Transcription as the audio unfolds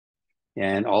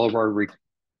And all of our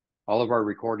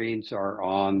recordings are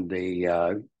on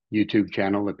the YouTube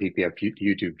channel, the PPF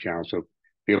YouTube channel. So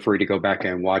feel free to go back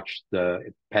and watch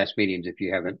the past meetings if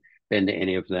you haven't been to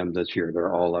any of them this year.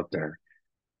 They're all up there.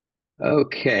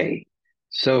 Okay.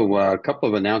 So a couple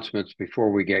of announcements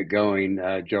before we get going.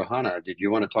 Johanna, did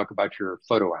you want to talk about your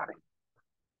photo outing?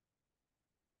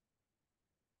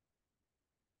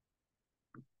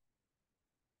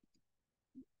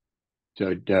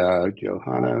 So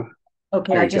Johanna,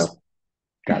 Okay, there I you just go.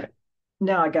 Got it.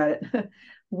 now I got it.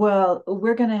 Well,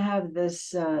 we're going to have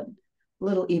this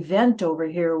little event over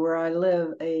here where I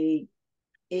live.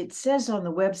 It says on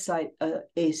the website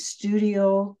a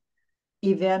studio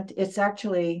event. It's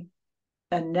actually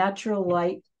a natural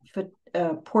light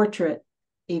portrait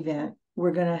event.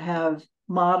 We're going to have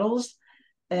models,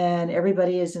 and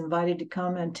everybody is invited to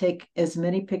come and take as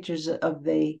many pictures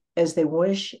as they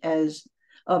wish, as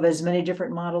of as many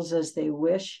different models as they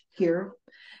wish here.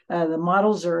 The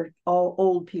models are all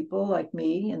old people like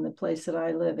me in the place that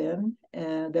I live in.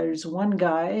 There's one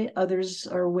guy, others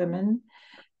are women,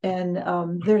 and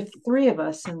there are three of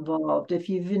us involved. If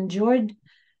you've enjoyed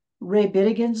Ray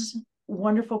Bittigan's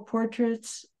wonderful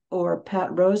portraits or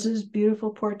Pat Rose's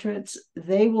beautiful portraits,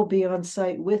 they will be on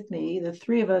site with me. The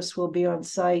three of us will be on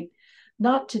site,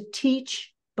 not to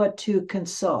teach, but to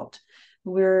consult.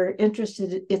 We're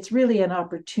interested, it's really an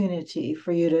opportunity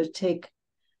for you to take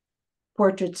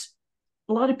portraits.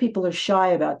 A lot of people are shy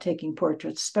about taking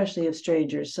portraits, especially of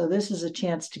strangers. So this is a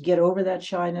chance to get over that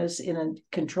shyness in a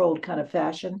controlled kind of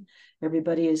fashion.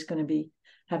 Everybody is going to be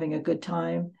having a good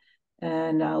time.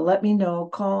 And let me know,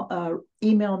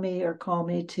 email me or call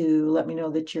me to let me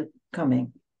know that you're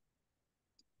coming.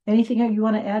 Anything you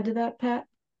want to add to that, Pat?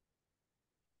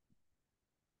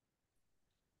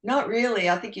 Not really.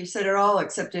 I think you've said it all,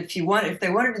 except if they wanted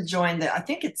to join I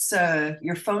think it's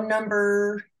your phone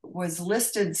number was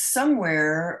listed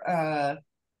somewhere.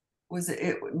 Was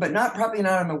it, but not probably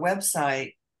not on the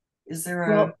website. Is there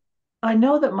a Well, I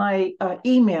know that my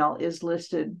email is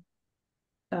listed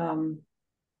um,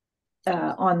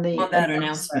 on the on that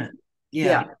announcement. announcement?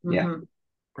 Yeah, Yeah. Yeah. Mm-hmm.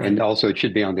 And right. also it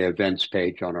should be on the events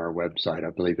page on our website.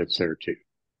 I believe it's there too.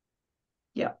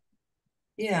 Yeah.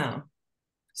 Yeah.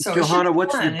 So it should Johanna, be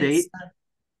what's the fun. It's date?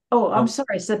 Oh, I'm Oh,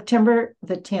 sorry, September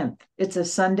the 10th. It's a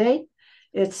Sunday.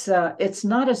 It's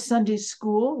not a Sunday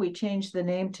school. We changed the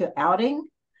name to outing.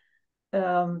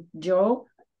 Joe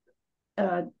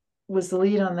uh, was the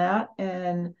lead on that,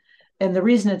 and the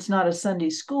reason it's not a Sunday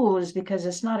school is because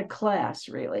it's not a class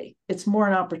really. It's more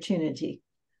an opportunity.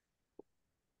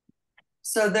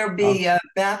 so there'll Oh, be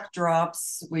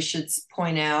backdrops. We should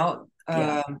point out.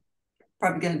 Yeah.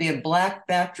 Probably going to be a black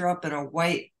backdrop and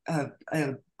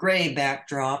a gray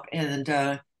backdrop, and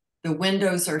the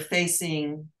windows are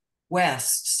facing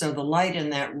west, so the light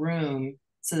in that room,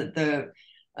 so that the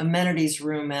amenities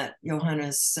room at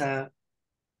Johanna's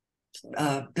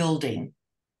building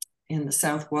in the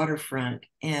south waterfront,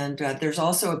 and there's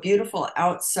also a beautiful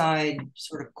outside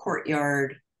sort of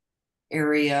courtyard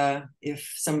area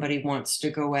if somebody wants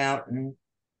to go out and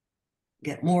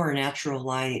get more natural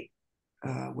light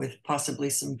with possibly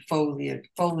some foliage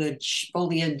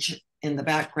in the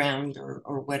background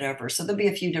or whatever. So there'll be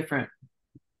a few different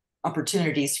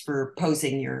opportunities for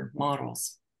posing your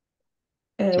models.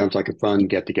 Uh, sounds like a fun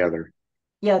get together.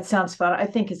 yeah, it sounds fun. I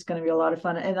think it's going to be a lot of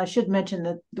fun. And I should mention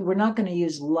that we're not going to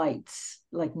use lights,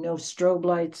 like no strobe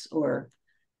lights, or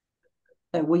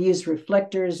we use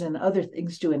reflectors and other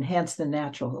things to enhance the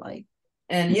natural light.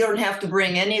 And you don't have to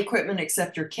bring any equipment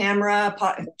except your camera,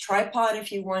 tripod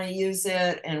if you want to use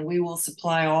it, and we will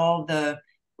supply all the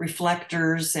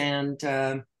reflectors and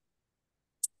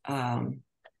um,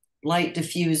 light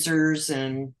diffusers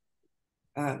and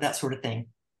that sort of thing.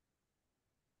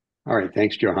 All right.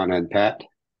 Thanks, Johanna and Pat.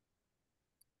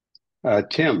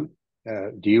 Tim,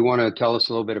 do you want to tell us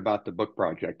a little bit about the book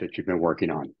project that you've been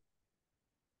working on?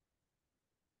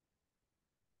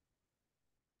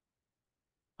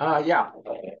 yeah.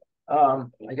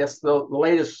 I guess the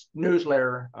latest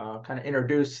newsletter kind of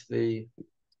introduced the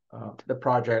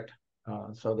project.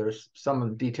 So there's some of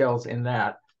the details in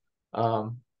that.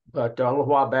 But a little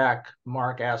while back,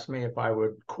 Mark asked me if I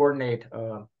would coordinate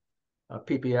a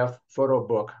PPF photo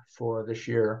book for this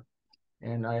year.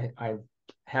 And I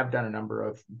have done a number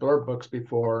of blurb books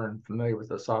before and familiar with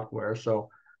the software. So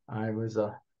I was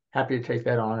happy to take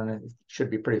that on, and it should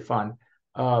be pretty fun.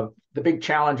 The big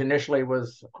challenge initially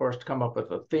was, of course, to come up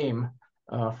with a theme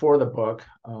for the book.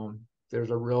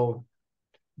 There's a real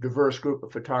diverse group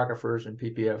of photographers in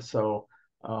PPF, so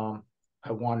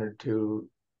I wanted to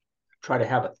try to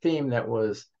have a theme that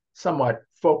was somewhat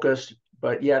focused,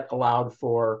 but yet allowed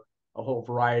for a whole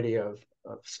variety of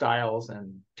styles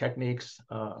and techniques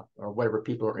or whatever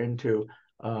people are into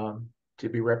to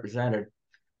be represented.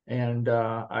 And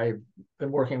I've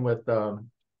been working with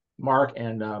Mark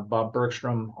and Bob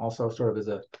Bergstrom also sort of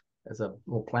as a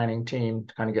little planning team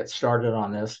to kind of get started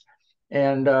on this.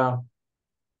 And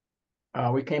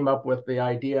we came up with the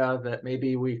idea that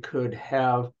maybe we could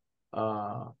have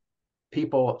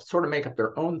people sort of make up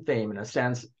their own theme in a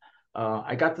sense.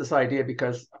 I got this idea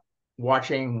because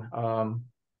watching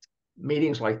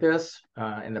meetings like this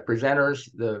and the presenters,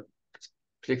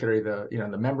 particularly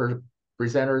the member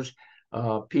presenters,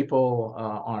 people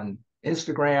on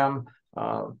Instagram,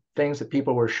 things that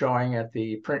people were showing at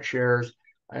the print shares.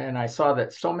 And I saw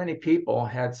that so many people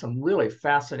had some really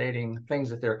fascinating things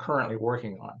that they're currently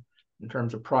working on in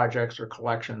terms of projects or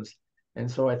collections. And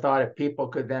so I thought if people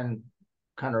could then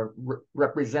kind of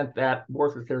represent that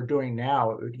work that they're doing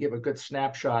now, it would give a good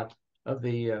snapshot of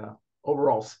the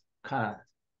overall kind of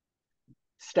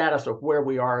status of where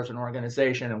we are as an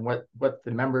organization and what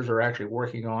the members are actually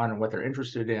working on and what they're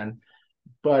interested in.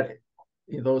 But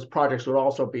those projects would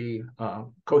also be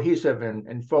cohesive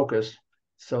and focused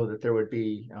so that there would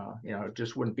be, it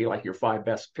just wouldn't be like your 5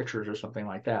 best pictures or something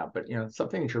like that, but,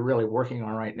 something that you're really working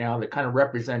on right now that kind of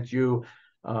represents you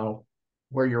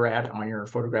where you're at on your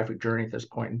photographic journey at this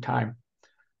point in time.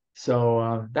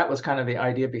 So that was kind of the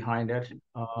idea behind it.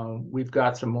 We've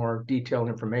got some more detailed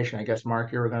information. I guess,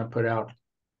 Mark, you were going to put out,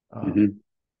 more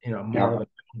of the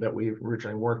that we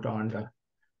originally worked on.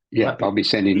 I'll be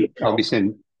sending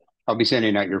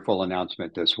out your full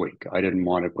announcement this week. I didn't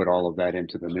want to put all of that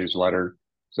into the newsletter,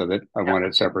 so that I wanted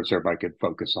it separate so everybody could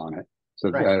focus on it. So,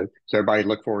 right. So everybody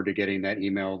look forward to getting that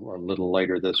email a little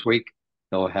later this week.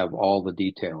 They'll have all the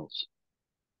details.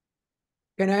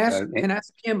 Can I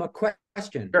ask him a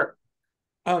question? Sure.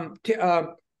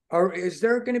 Or is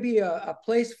there going to be a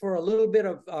place for a little bit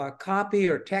of copy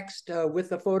or text with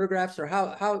the photographs, or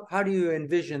how do you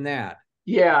envision that?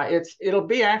 Yeah, it'll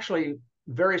be actually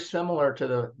very similar to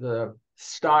the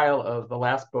style of the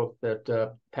last book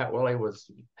that Pat Willey was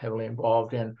heavily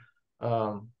involved in,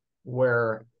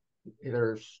 where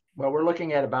we're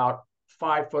looking at about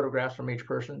 5 photographs from each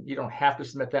person. You don't have to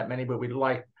submit that many, but we'd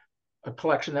like a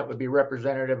collection that would be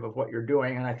representative of what you're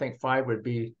doing, and I think 5 would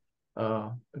be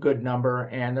a good number.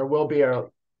 And there will be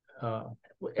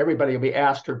everybody will be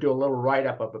asked to do a little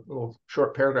write-up of a little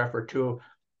short paragraph or two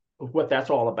of what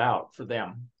that's all about for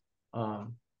them.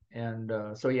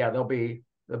 So yeah, there'll be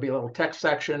a little text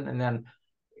section, and then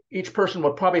each person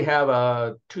will probably have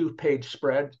a 2-page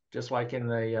spread, just like in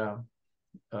the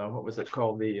what was it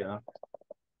called, the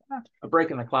A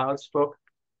Break in the Clouds book.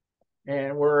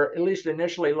 And we're at least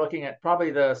initially looking at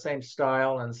probably the same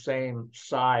style and same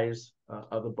size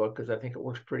of the book, because I think it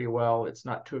works pretty well. It's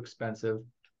not too expensive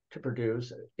to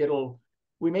produce.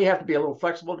 We may have to be a little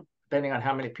flexible depending on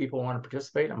how many people want to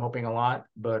participate. I'm hoping a lot,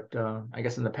 but I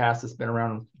guess in the past it's been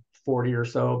around 40 or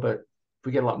so. But if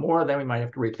we get a lot more, then we might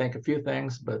have to rethink a few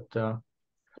things. But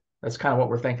that's kind of what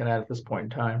we're thinking at this point in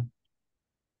time.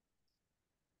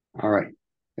 All right.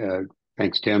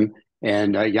 Thanks, Tim.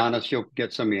 And Giannis, you'll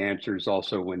get some of the answers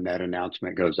also when that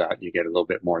announcement goes out. You get a little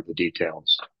bit more of the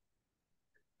details.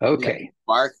 Okay. Yeah,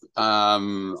 Mark,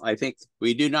 I think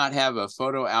we do not have a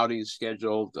photo outing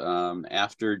scheduled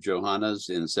after Johanna's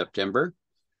in September.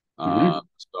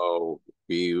 So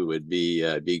we would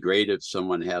be great if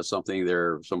someone has something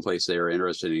someplace they're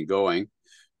interested in going.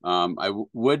 I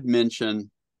would mention,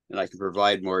 and I can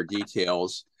provide more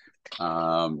details,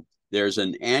 there's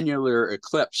an annular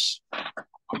eclipse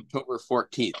October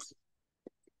 14th,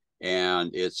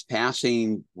 and it's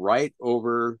passing right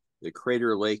over the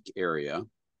Crater Lake area.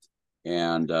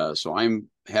 And so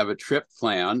have a trip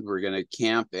planned. We're going to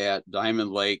camp at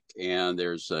Diamond Lake, and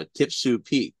there's Tipsu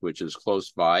Peak, which is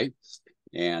close by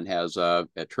and has a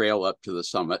trail up to the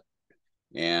summit.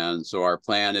 And so our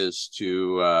plan is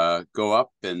to go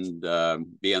up and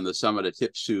be on the summit of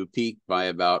Tipsu Peak by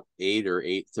about 8 or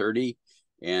 8:30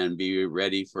 and be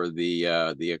ready for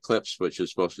the eclipse, which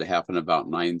is supposed to happen about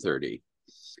 9:30.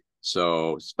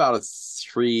 So it's about a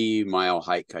 3-mile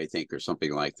hike, I think, or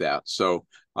something like that. So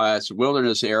it's a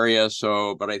wilderness area.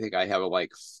 But I think I have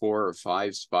like 4 or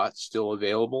 5 spots still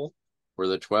available for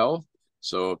the 12.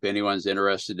 So if anyone's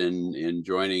interested in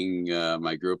joining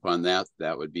my group on that,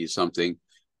 that would be something.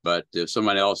 But if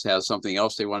someone else has something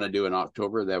else they want to do in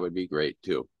October, that would be great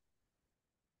too.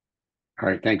 All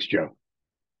right. Thanks, Joe.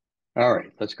 All right.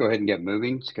 Let's go ahead and get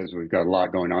moving because we've got a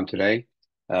lot going on today.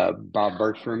 Bob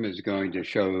Bergstrom is going to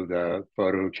show the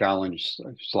photo challenge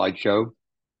slideshow.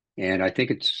 And I think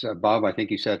it's, Bob, I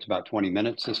think you said it's about 20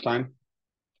 minutes this time.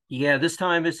 Yeah, this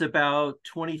time it's about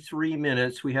 23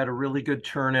 minutes. We had a really good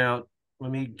turnout Let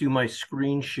me do my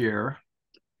screen share.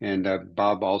 And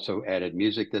Bob also added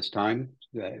music this time.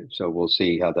 So we'll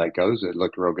see how that goes. It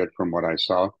looked real good from what I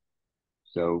saw.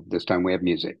 So this time we have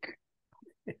music.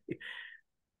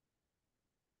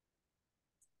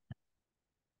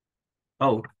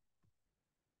 Oh,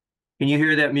 can you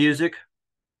hear that music?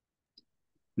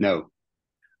 No.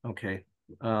 Okay.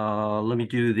 Let me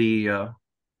do the All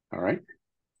right.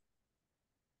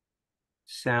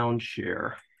 sound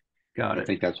share. Got I it.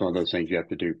 think that's one of those things you have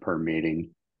to do per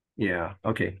meeting. Yeah.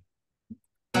 Okay.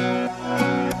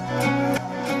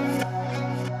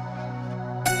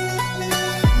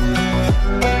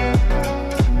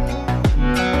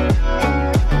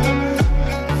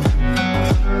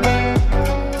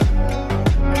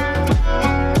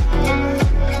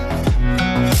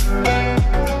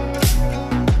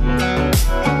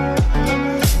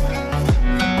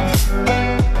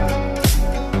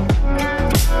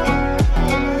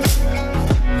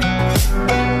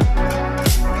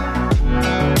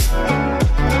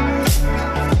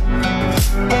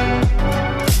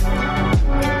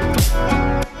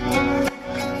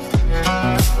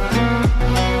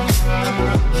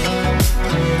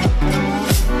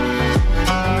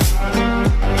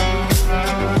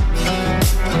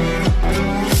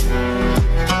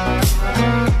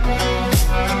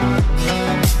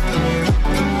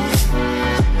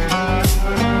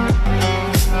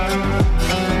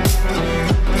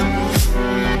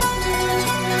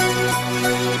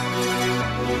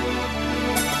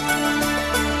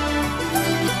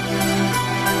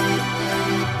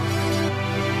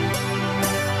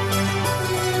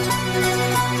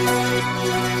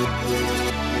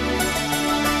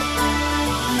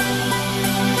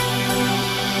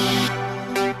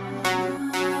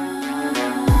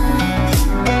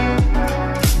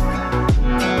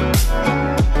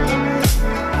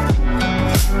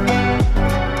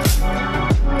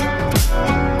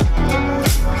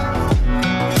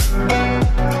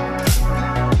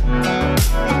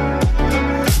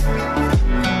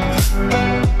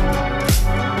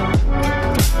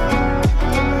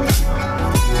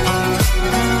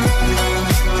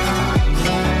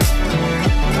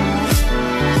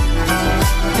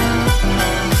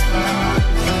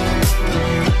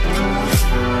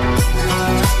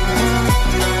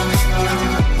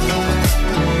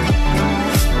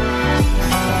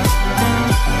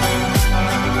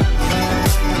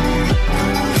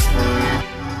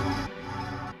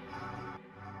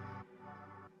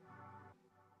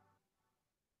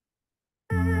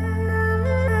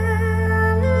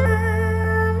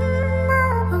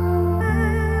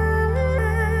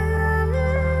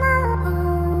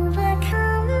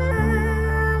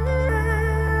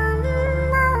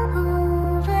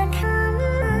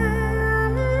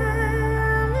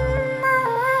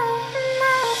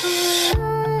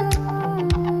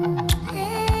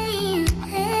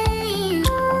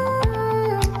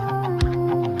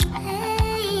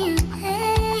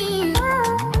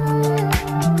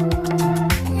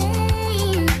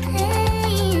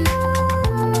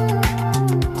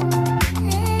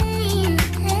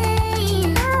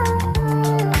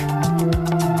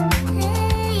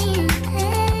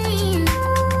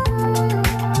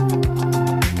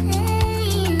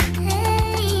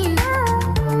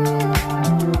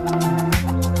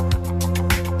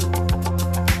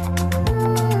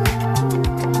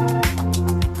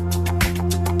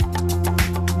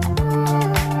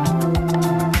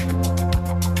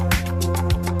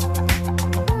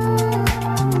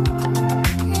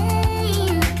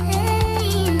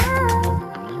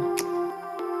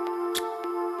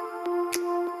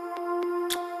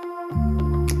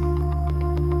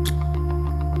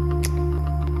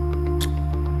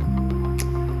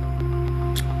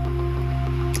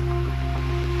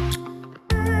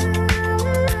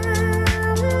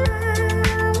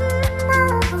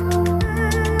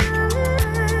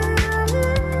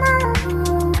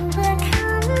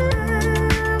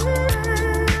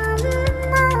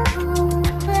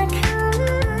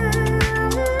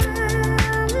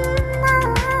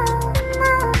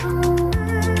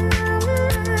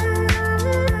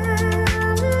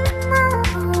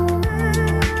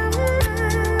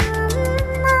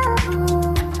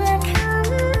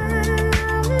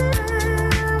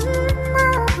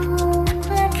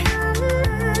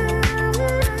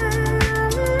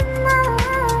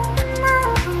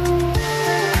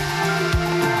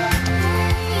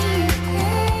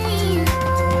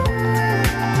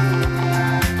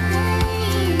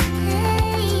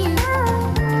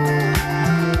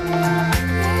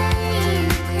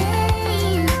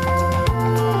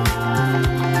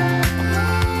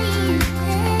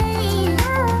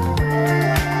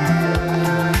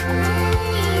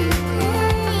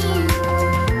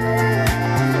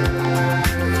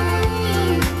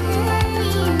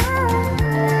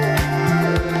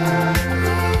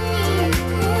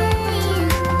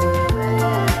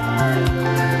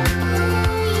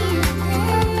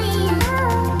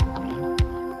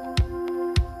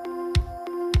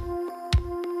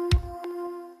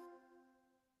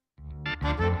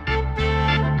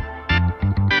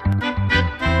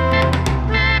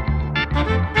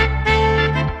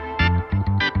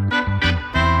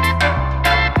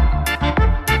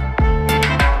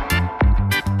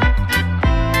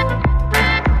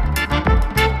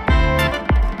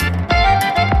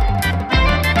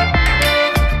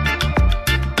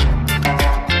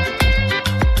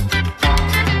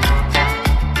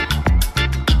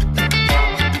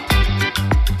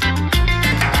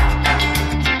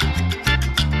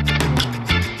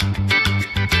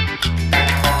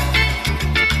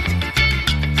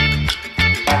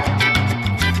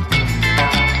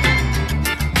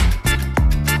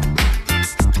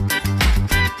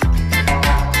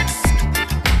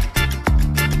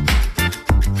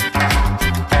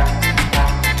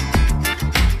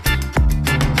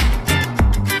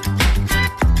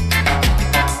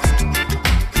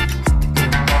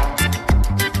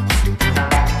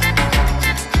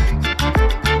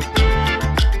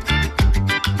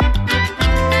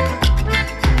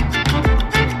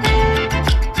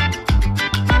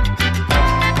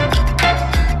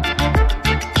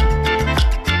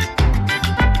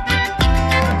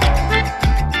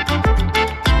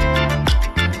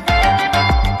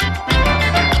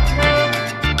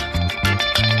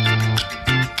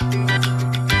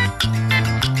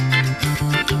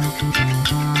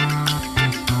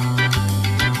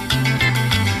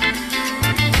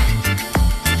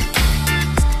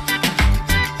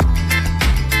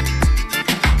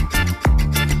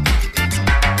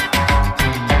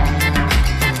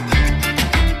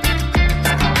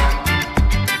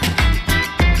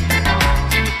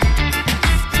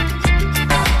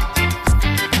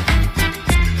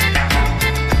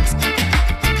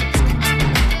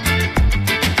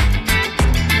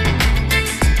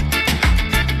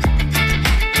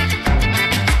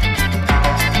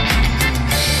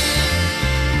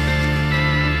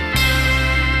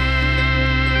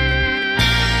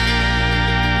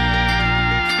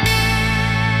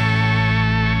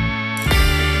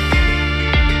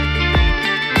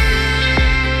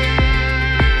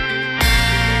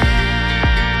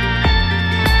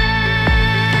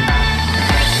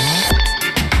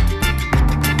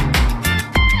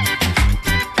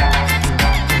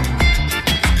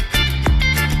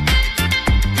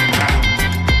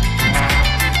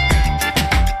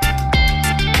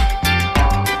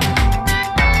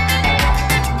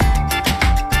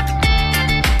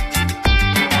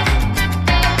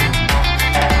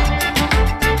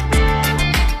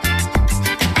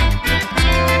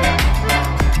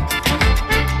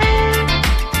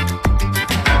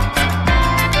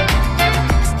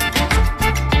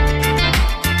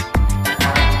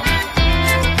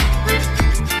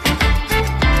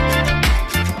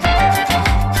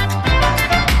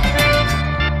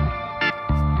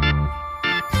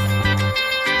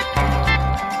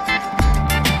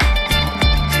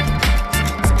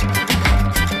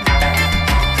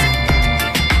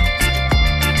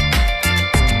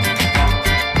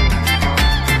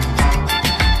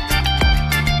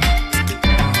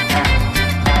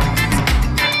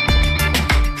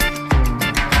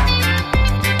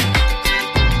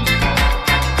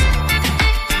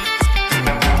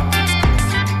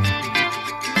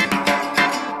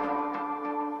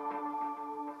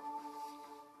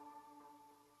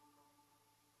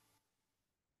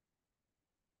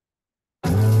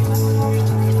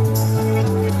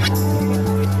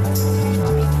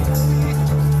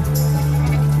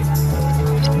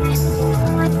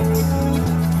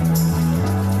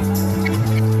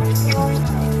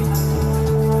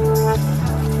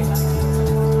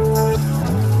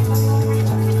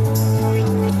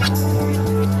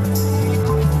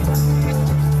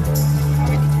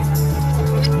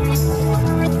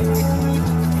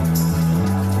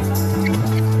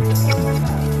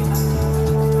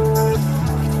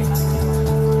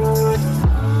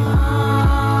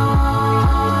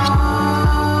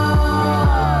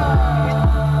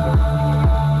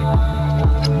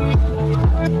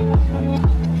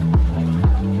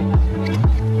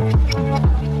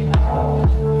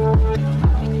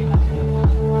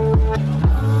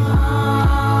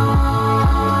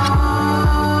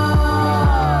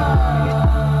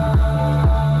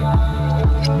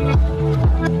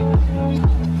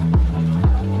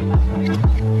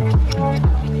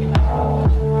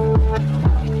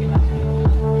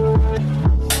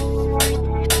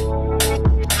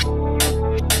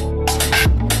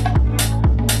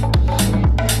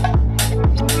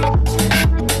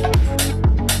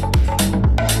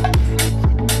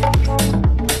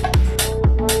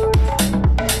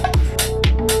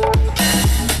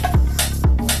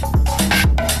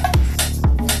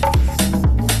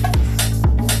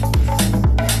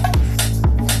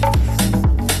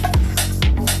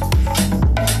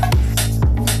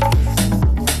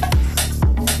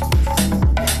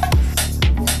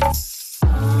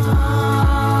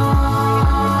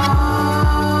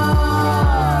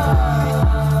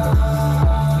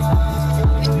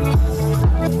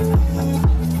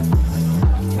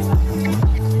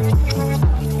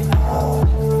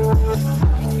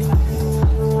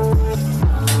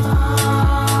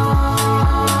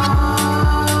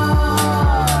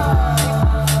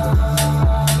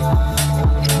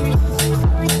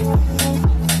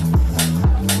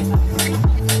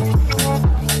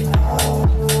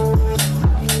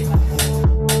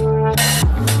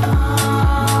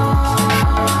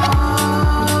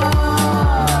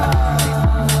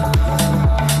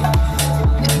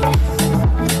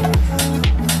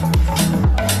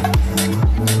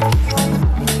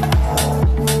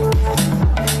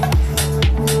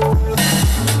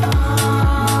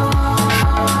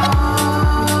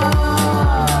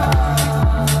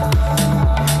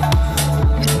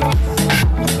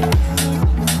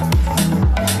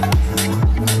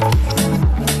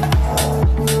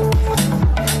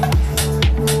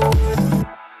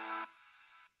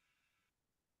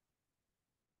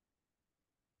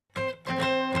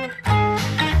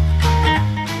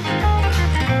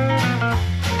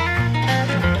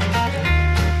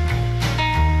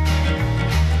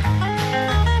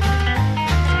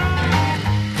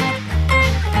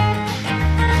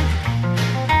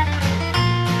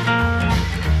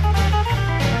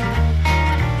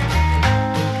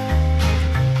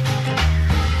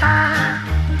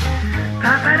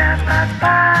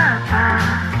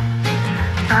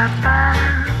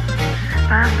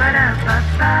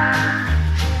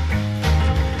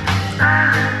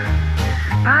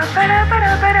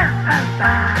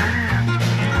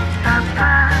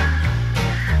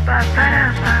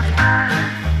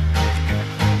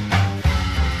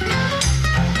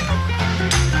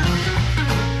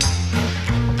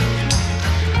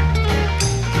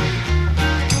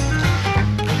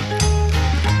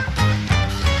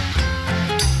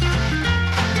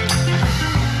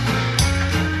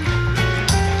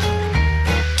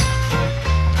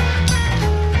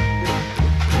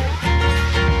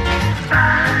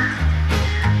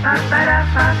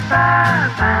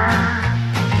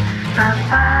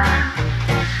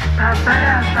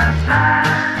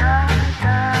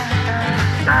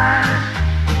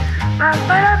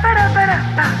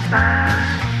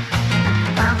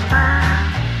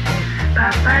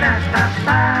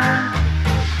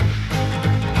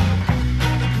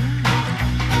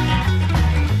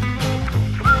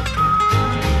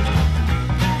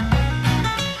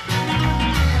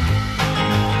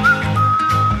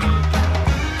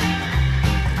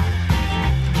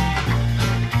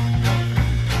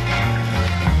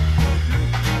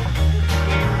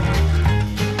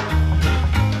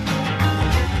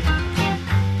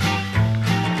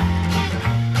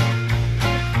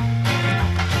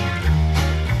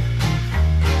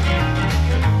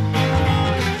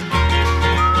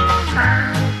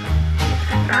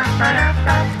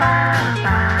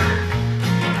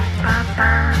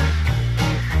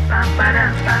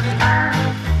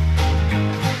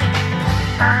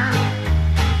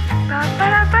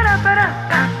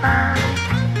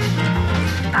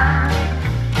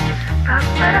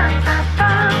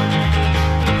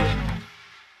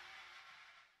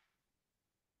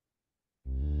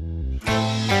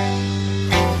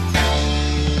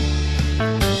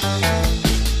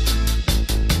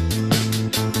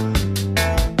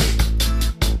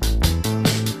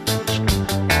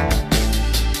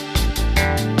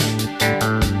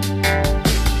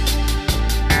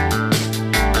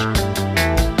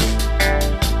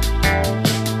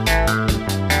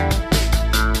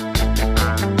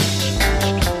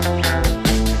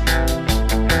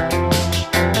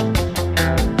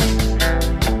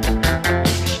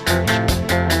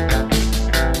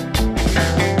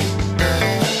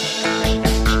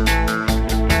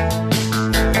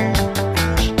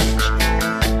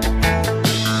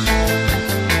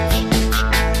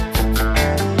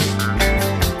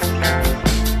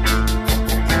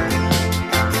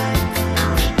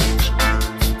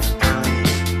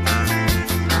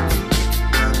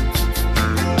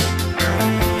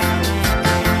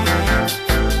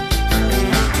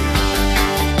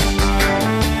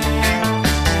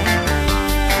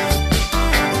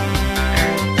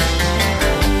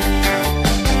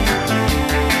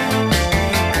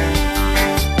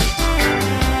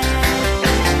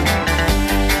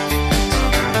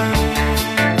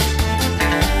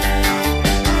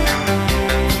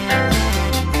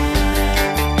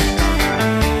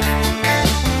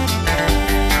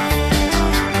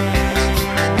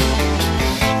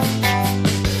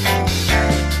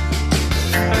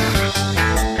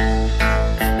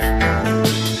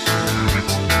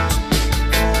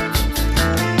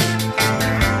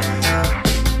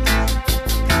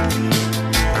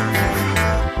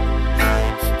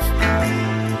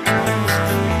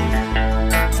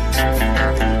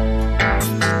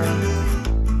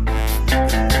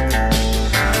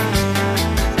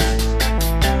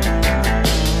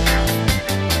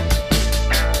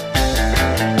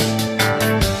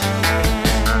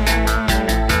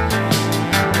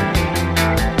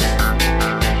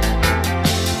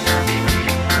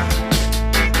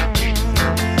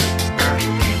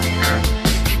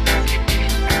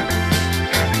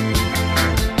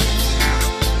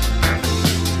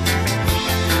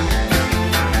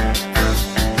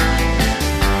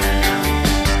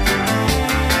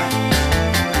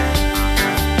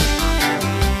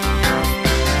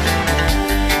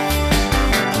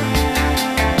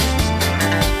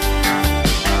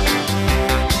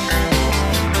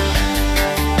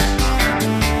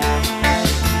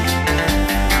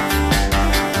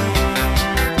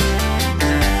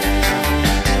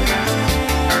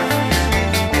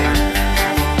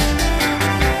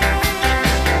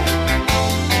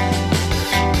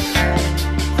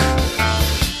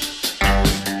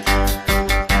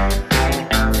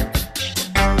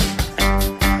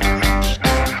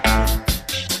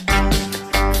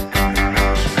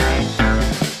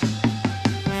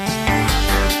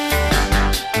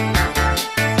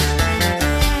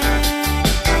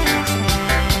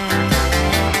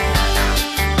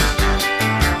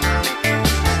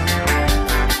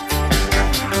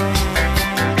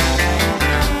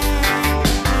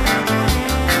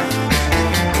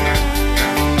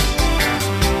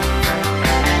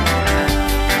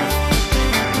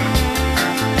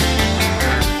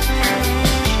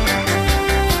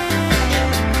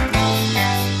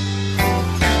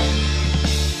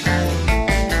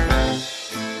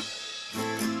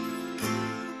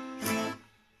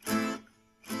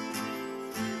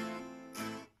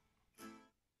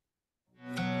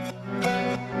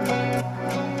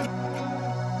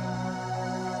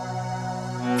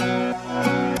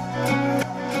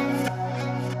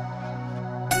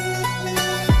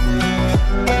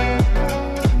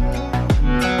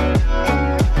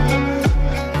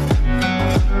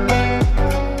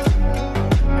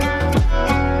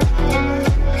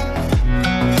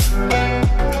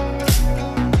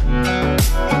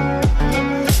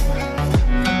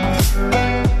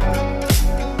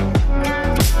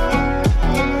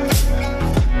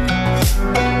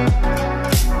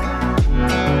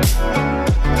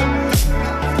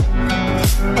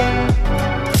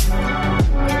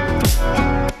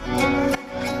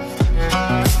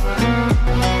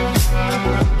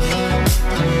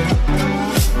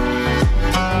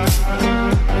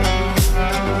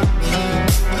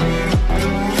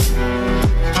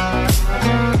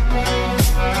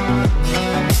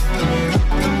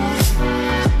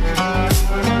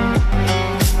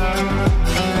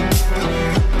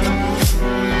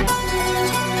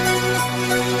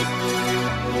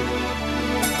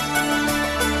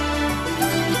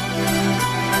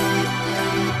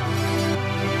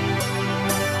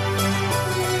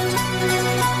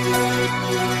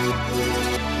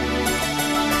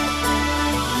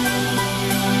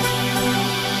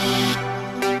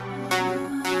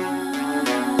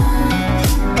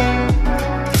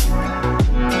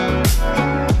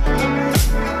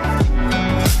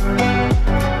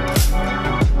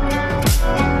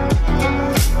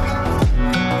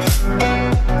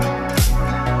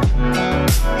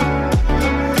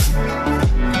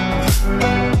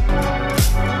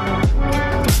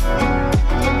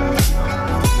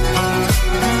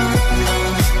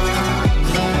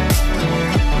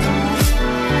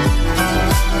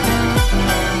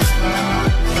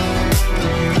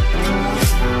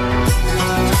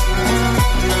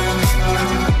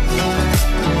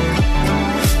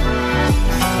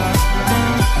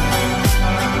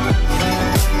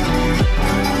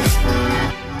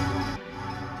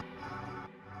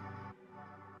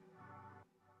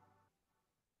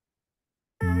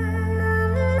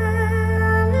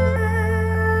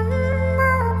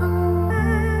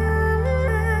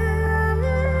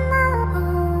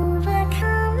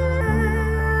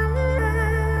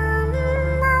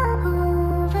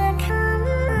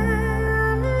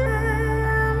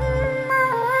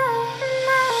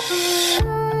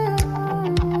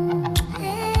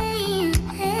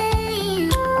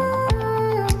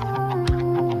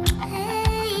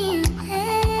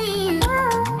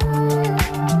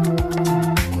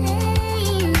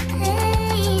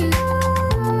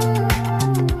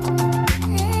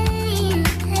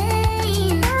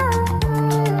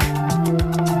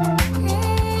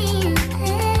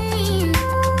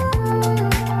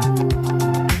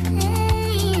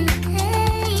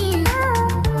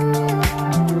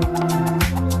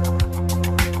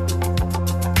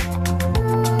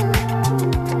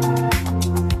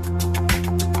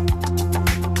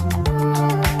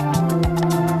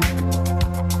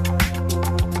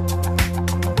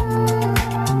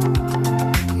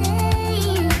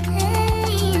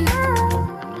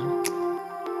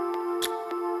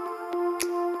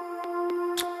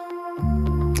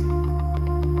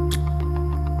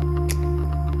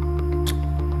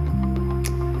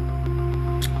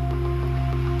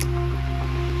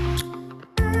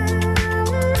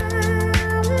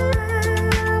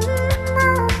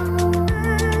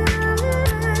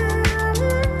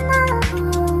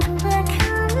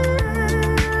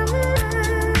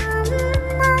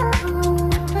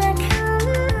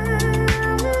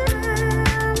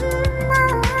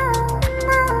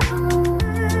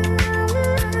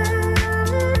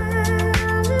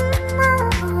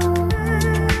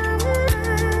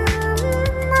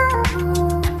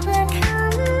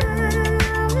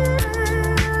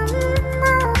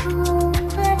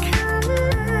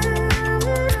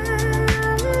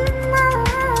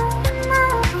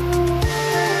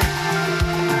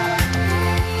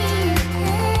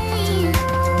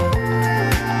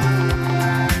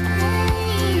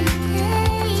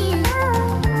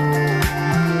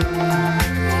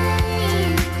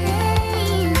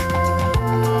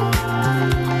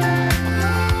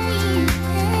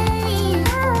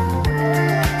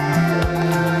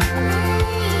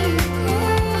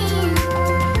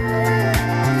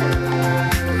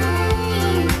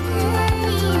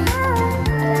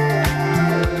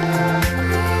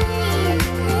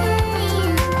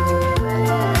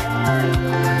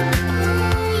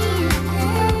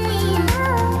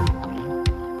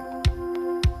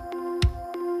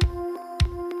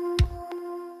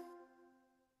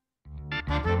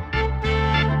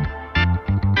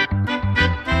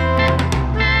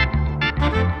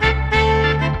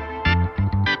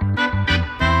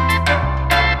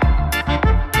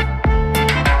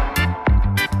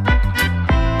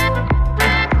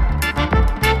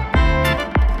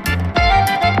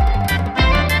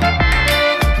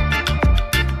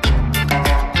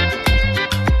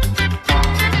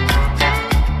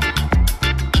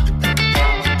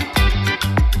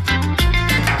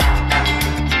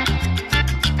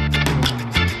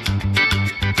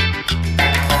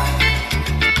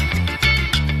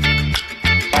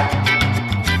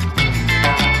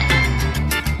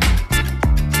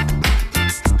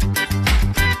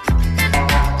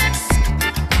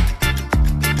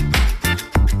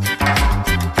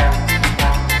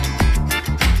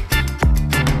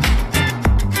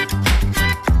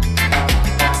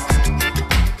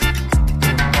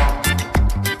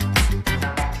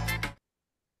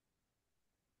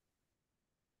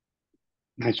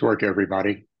 Nice work,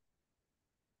 everybody.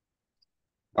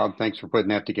 Bob, thanks for putting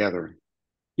that together.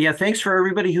 Yeah, thanks for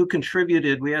everybody who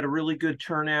contributed. We had a really good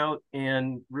turnout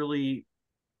and really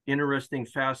interesting,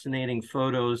 fascinating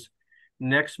photos.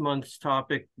 Next month's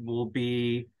topic will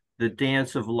be the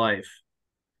dance of life.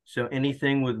 So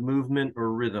anything with movement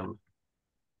or rhythm.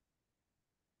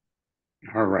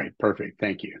 All right, perfect.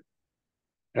 Thank you.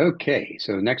 Okay,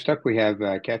 so next up we have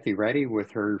Kathy Ratty with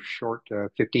her short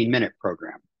 15-minute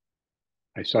program.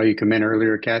 I saw you come in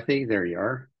earlier, Kathy. There you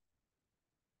are.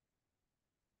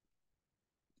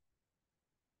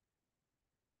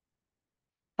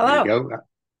 Hello. There you go.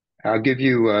 I'll give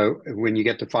you, when you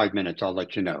get to 5 minutes, I'll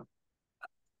let you know.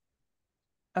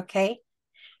 Okay.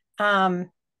 You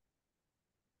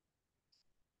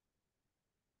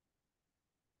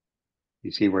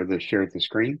see where this shared the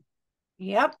screen?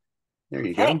 Yep. There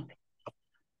you Okay. go.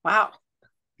 Wow.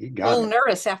 You A got little it.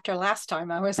 nervous after last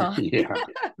time I was on. Yeah.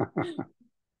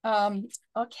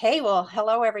 Okay. Well,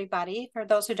 hello, everybody. For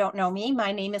those who don't know me,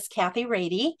 my name is Kathy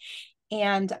Ratty,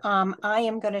 and I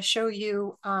am going to show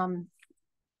you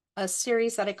a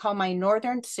series that I call my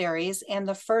Northern series. And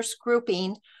the first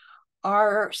grouping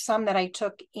are some that I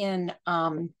took in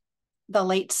the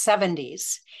late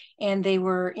 70s. And they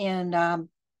were in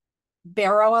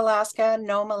Barrow, Alaska,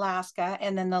 Nome, Alaska,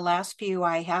 and then the last few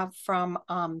I have from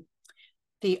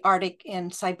the Arctic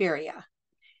in Siberia.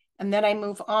 And then I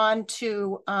move on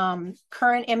to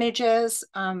current images.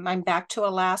 I'm back to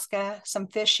Alaska, some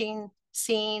fishing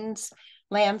scenes,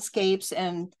 landscapes,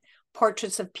 and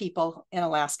portraits of people in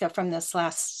Alaska from this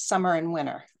last summer and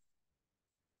winter.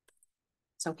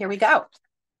 So here we go.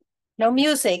 No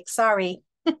music, sorry.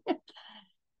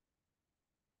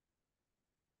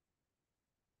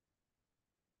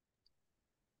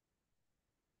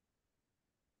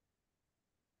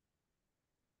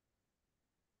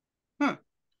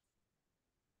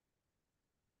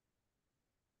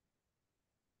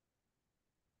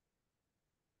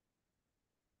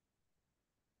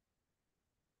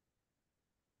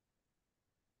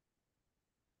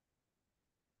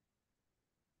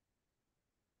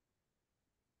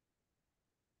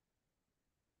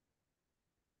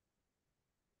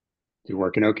 You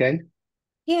working okay?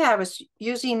 Yeah, I was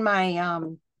using my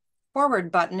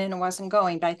forward button and it wasn't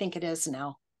going, but I think it is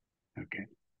now. Okay.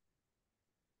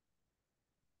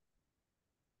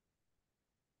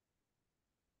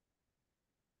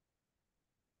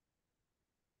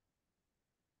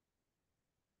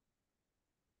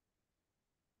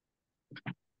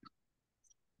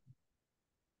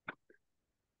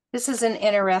 This is an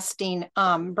interesting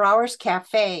Brower's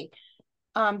Cafe.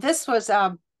 This was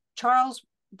Charles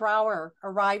Brower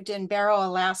arrived in Barrow,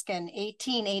 Alaska in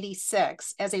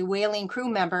 1886 as a whaling crew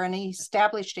member, and he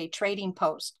established a trading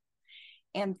post.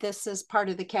 And this is part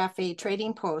of the cafe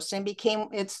trading post, and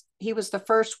he was the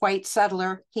first white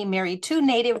settler. He married 2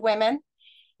 Native women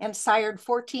and sired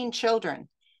 14 children.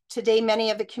 Today, many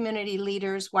of the community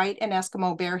leaders, white and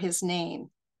Eskimo, bear his name.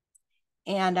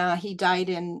 And he died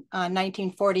in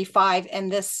 1945,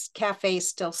 and this cafe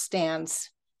still stands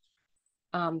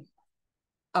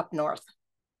up north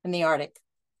in the Arctic.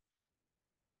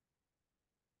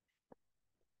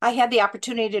 I had the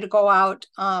opportunity to go out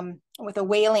with a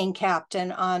whaling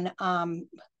captain on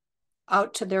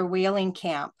out to their whaling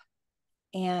camp,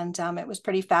 and it was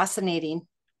pretty fascinating.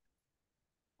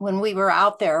 When we were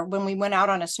out there, when we went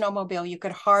out on a snowmobile, you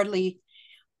could hardly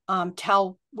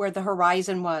tell where the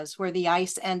horizon was, where the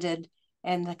ice ended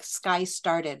and the sky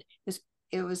started.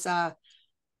 It was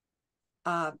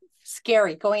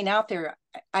scary going out there.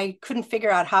 I couldn't figure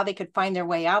out how they could find their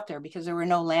way out there because there were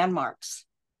no landmarks.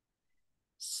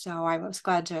 So I was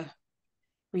glad to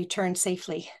return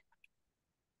safely.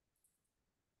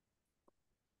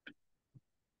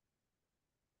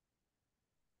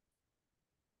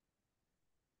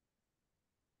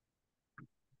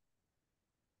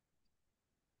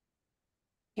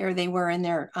 Here they were in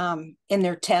their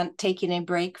tent taking a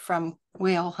break from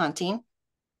whale hunting.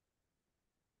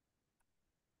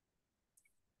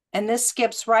 And this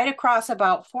skips right across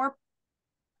about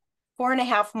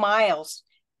 4.5 miles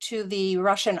to the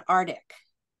Russian Arctic.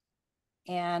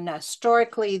 And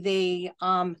historically, they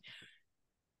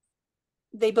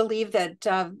believe that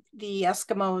the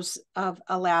Eskimos of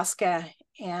Alaska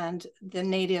and the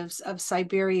natives of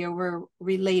Siberia were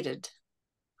related.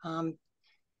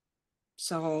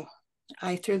 So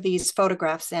I threw these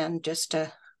photographs in just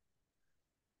to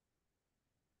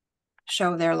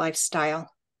show their lifestyle.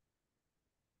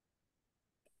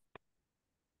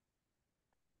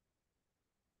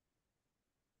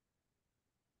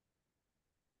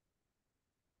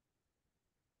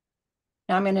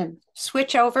 Now I'm going to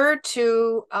switch over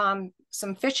to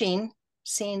some fishing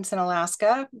scenes in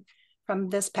Alaska from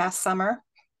this past summer.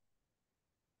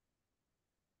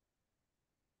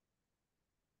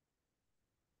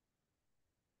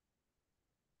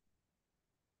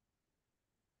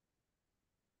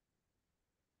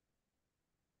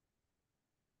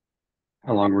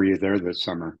 How long were you there this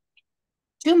summer?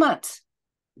 2 months.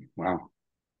 Wow.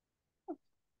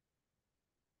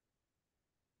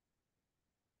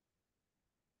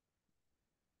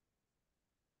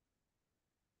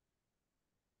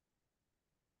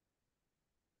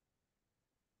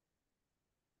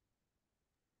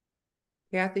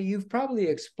 Kathy, you've probably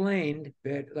explained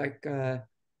that, like,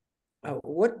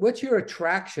 what's your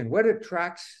attraction? What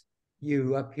attracts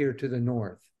you up here to the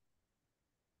north?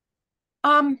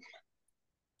 I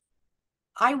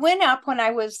went up when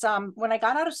I was when I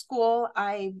got out of school.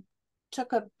 I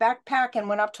took a backpack and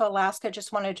went up to Alaska.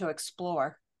 Just wanted to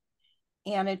explore,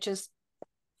 and it just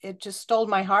stole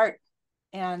my heart.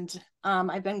 And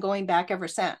I've been going back ever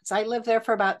since. I lived there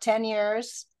for about 10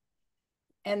 years,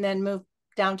 and then moved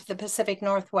down to the Pacific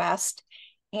Northwest,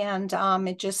 and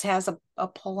it just has a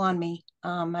pull on me.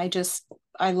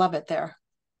 I love it there,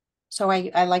 so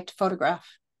I like to photograph.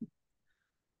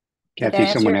 Did that Kathy,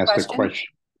 answer someone your asked a question? question.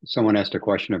 Someone asked a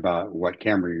question about what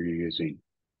camera you're using.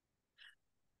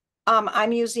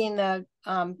 I'm using a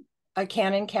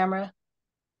Canon camera.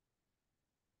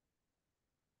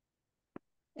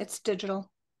 It's digital.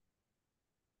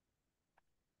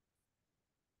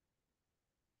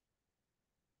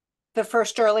 The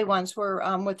first early ones were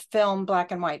with film,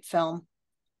 black and white film.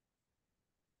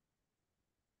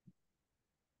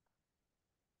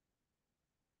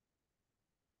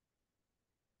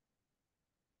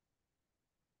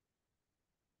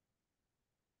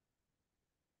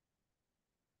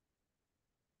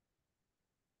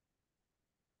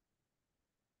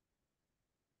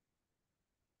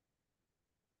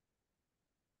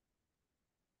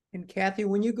 And Kathy,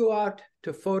 when you go out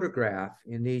to photograph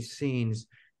in these scenes,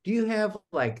 do you have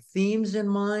like themes in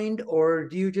mind, or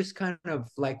do you just kind of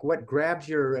like what grabs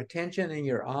your attention and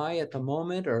your eye at the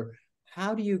moment, or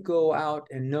how do you go out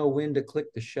and know when to click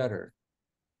the shutter?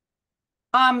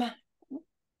 Well,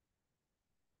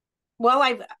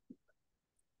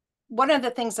 one of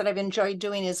the things that I've enjoyed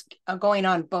doing is going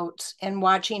on boats and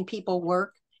watching people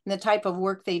work and the type of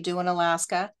work they do in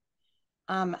Alaska.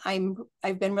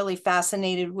 I've been really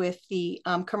fascinated with the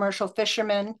commercial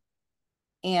fishermen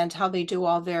and how they do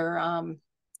all their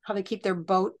how they keep their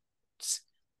boats,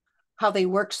 how they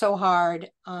work so hard,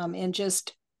 and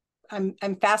just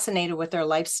I'm fascinated with their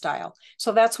lifestyle.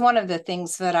 So that's one of the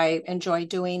things that I enjoy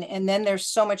doing. And then there's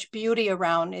so much beauty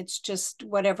around. It's just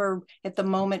whatever at the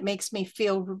moment makes me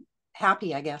feel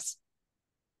happy, I guess.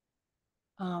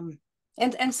 And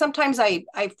sometimes I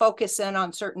focus in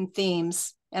on certain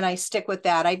themes and I stick with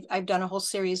that. I've done a whole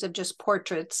series of just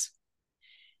portraits,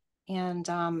 and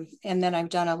then I've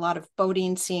done a lot of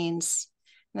boating scenes.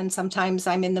 And then sometimes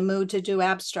I'm in the mood to do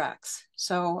abstracts.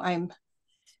 So I'm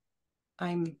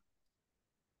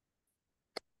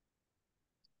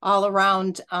all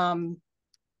around,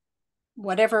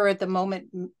 whatever at the moment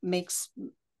makes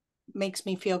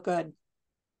me feel good.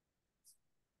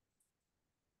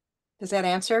 Does that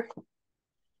answer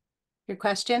your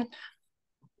question?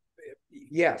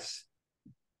 Yes.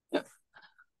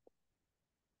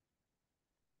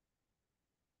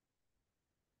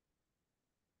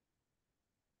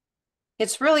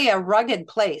 It's really a rugged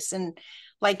place. And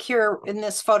like here in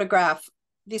this photograph,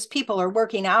 these people are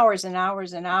working hours and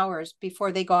hours and hours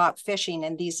before they go out fishing.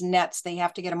 And these nets, they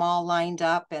have to get them all lined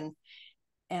up and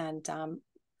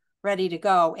ready to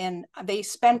go. And they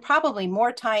spend probably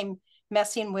more time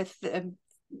messing with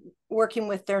working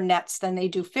with their nets than they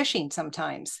do fishing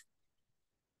sometimes.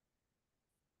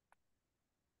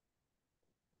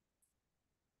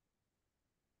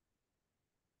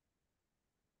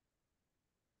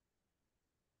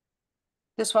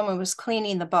 This woman was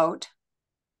cleaning the boat.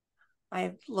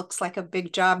 It looks like a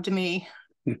big job to me.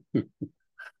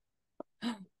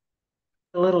 A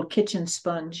little kitchen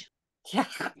sponge. Yeah.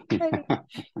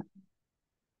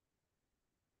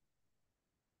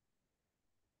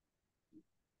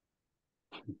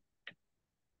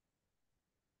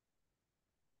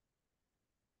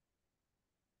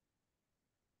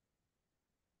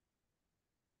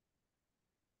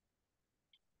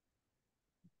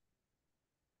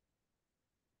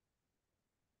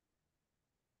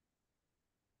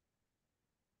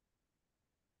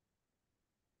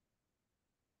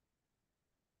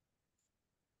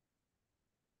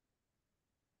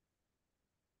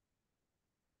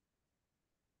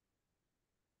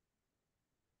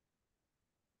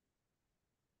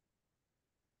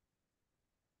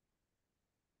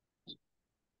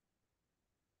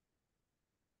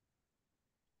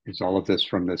 Is all of this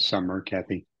from this summer,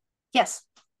 Kathy? Yes.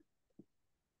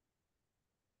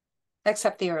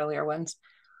 Except the earlier ones.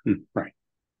 Right.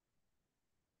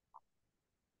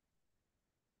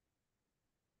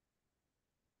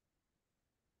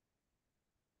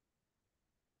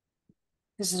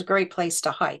 This is a great place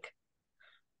to hike.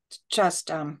 It's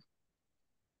just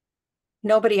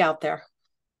nobody out there.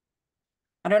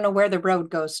 I don't know where the road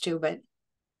goes to, but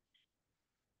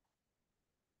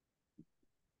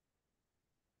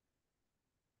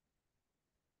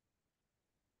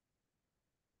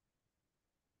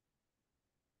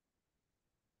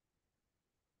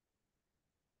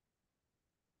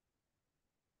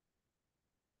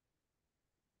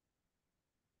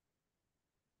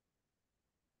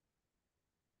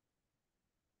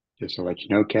Just to let you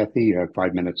know, Kathy, you have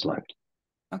 5 minutes left.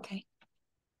 okay.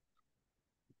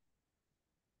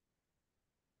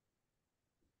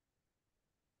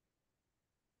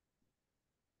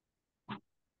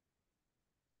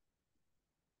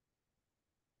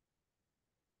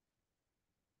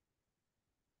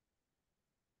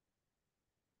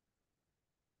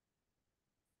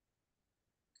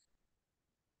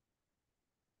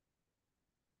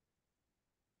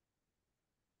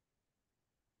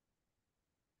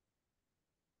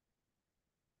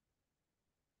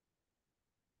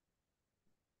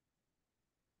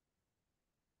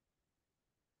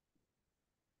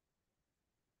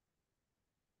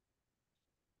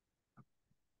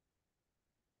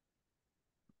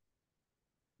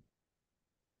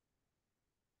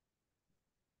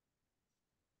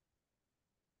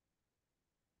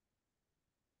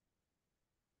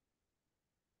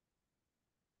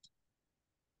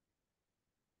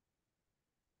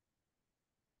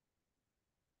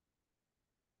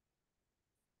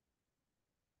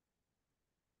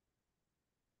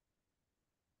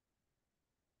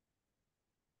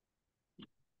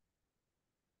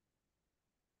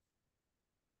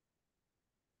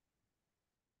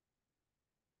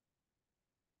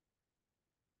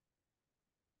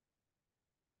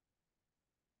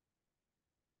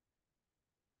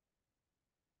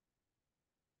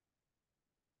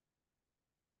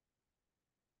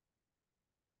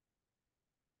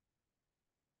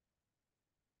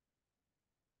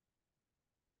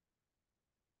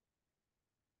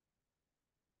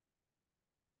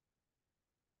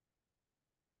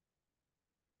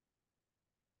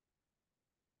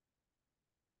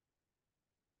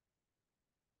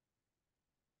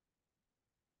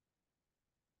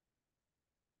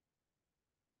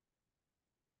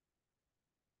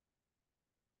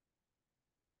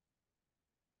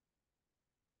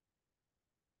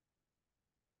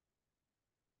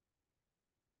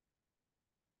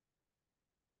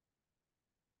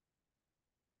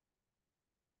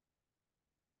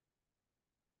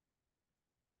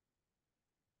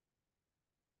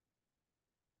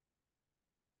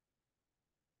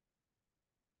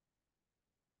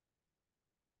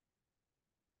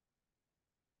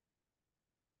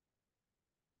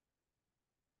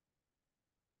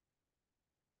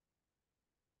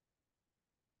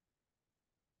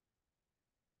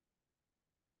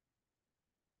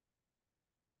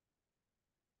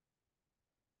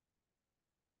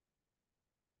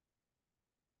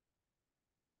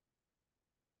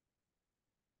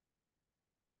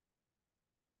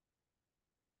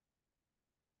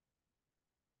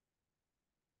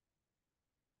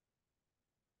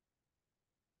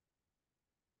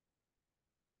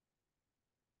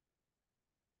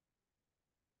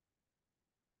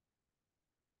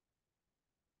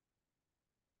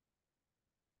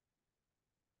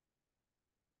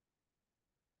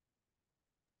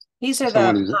 These are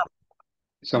Someone the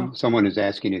is someone is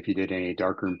asking if you did any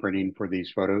darkroom printing for these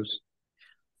photos.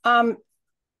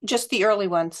 just the early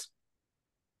ones.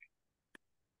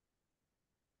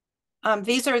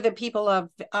 These are the people of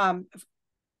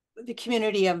the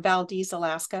community of Valdez,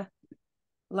 Alaska.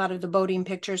 A lot of the boating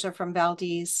pictures are from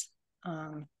Valdez.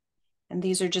 And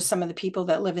these are just some of the people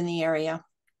that live in the area.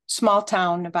 Small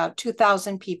town, about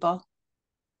 2,000 people.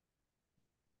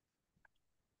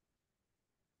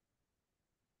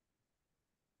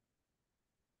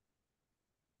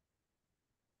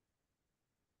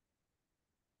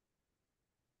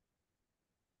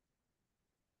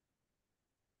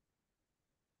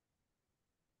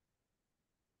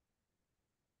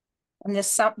 And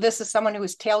this is someone who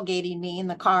was tailgating me in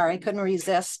the car. I couldn't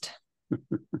resist.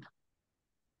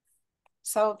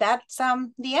 So that's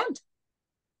the end.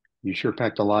 You sure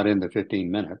packed a lot into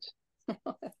 15 minutes.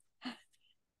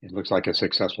 It looks like a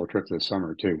successful trip this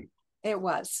summer, too. It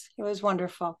was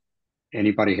wonderful.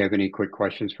 Anybody have any quick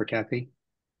questions for Kathy?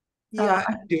 Yeah,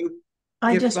 I do.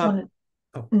 I just wanted.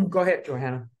 Oh, go ahead,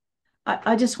 Johanna.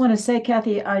 I just want to say,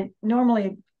 Kathy, I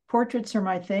normally portraits are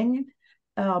my thing,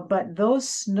 but those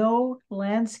snow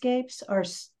landscapes are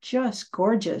just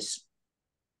gorgeous.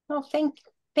 Well,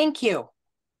 thank you.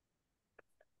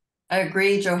 I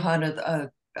agree,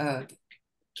 Johanna.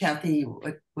 Kathy,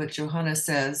 what Johanna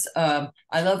says. I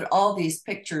loved all these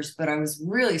pictures, but I was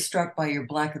really struck by your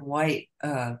black and white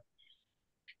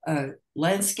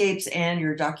landscapes and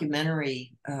your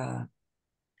documentary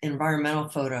environmental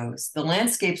photos. The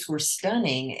landscapes were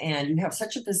stunning, and you have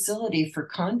such a facility for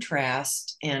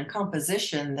contrast and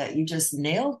composition that you just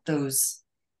nailed those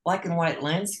black and white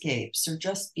landscapes. They're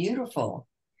just beautiful.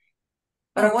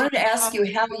 But I wanted to ask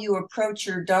you how you approach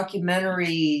your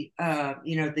documentary,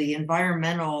 the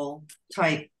environmental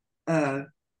type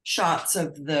shots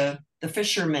of the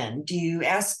fishermen. Do you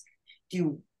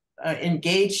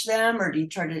engage them, or do you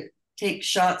try to take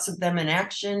shots of them in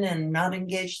action and not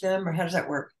engage them, or how does that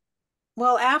work?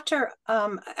 Well, after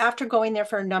going there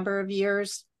for a number of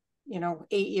years, 8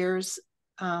 years,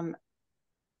 to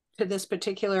this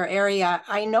particular area,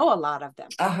 I know a lot of them.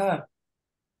 Uh-huh.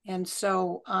 And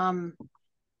so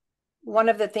one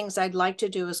of the things I'd like to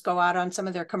do is go out on some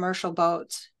of their commercial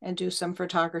boats and do some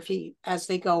photography as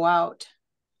they go out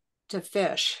to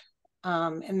fish.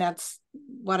 And that's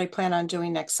what I plan on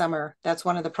doing next summer. That's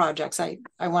one of the projects I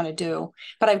want to do.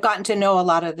 But I've gotten to know a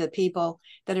lot of the people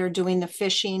that are doing the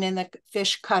fishing and the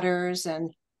fish cutters.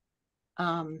 And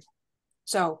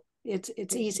so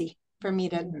it's easy for me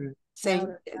to say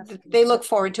they look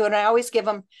forward to it. And I always give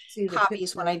them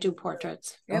copies when I do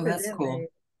portraits. Oh, that's cool.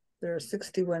 There are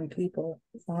 61 people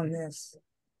on this.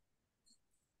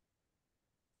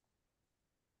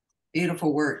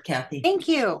 Beautiful work, Kathy. Thank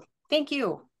you. Thank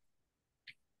you.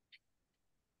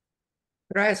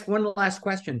 Could I ask one last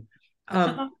question?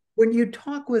 When you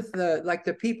talk with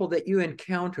the people that you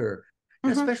encounter,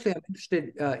 especially I'm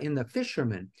interested in the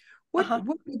fishermen, what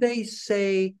do they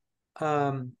say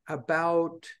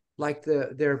about like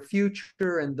their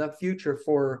future and the future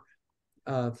for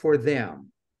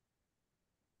them?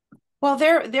 Well,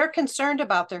 they're concerned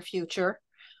about their future.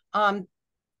 I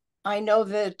know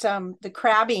that the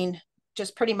crabbing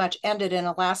just pretty much ended in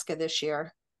Alaska this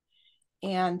year.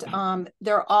 And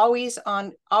they're always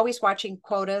watching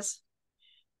quotas.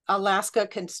 Alaska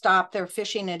can stop their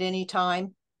fishing at any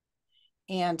time.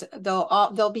 And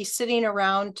they'll be sitting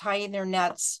around tying their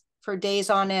nets for days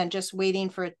on end, just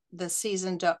waiting for the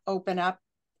season to open up.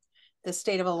 The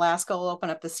state of Alaska will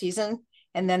open up the season,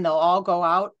 and then they'll all go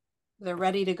out. They're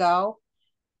ready to go.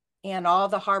 And all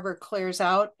the harbor clears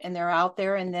out, and they're out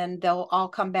there, and then they'll all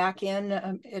come back in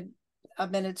a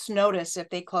minute's notice if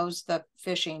they close the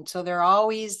fishing. So they're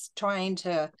always trying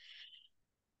to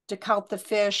count the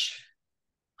fish,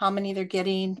 how many they're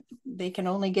getting. They can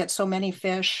only get so many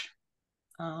fish.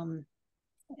 And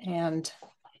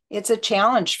it's a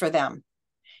challenge for them.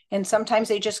 And sometimes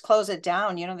they just close it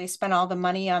down. They spend all the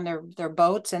money on their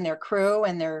boats and their crew,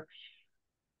 and they're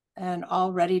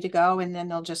all ready to go, and then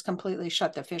they'll just completely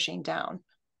shut the fishing down.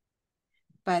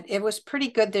 But it was pretty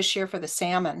good this year for the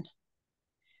salmon.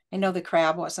 I know the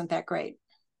crab wasn't that great.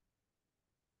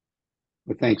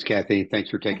 Well, thanks, Kathy. Thanks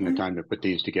for taking the time to put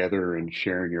these together and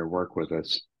sharing your work with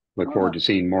us. Look forward to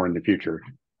seeing more in the future.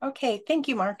 Okay, thank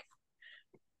you, Mark.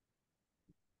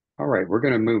 All right, we're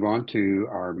going to move on to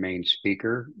our main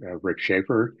speaker, Rick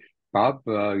Schafer. Bob,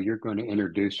 you're going to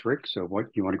introduce Rick. So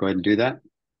you want to go ahead and do that?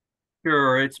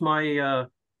 Sure. It's my,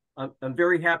 I'm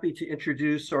very happy to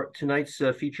introduce tonight's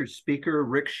featured speaker,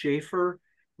 Rick Schafer.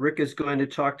 Rick is going to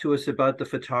talk to us about the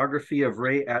photography of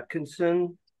Ray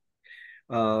Atkeson.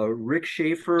 Rick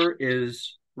Schafer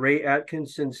is Ray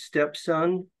Atkeson's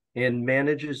stepson and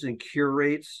manages and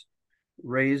curates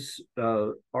Ray's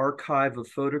archive of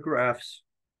photographs.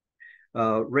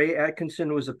 Ray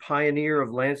Atkeson was a pioneer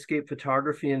of landscape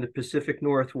photography in the Pacific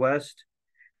Northwest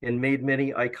and made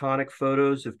many iconic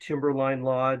photos of Timberline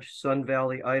Lodge, Sun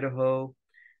Valley, Idaho,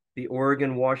 the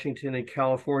Oregon, Washington, and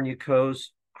California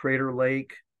coast, Crater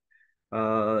Lake,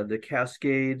 the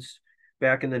Cascades,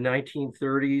 back in the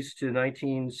 1930s to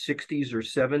 1960s or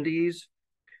 70s,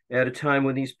 at a time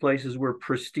when these places were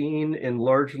pristine and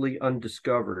largely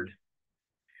undiscovered.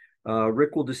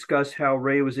 Rick will discuss how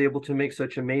Ray was able to make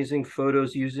such amazing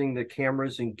photos using the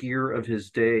cameras and gear of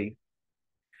his day.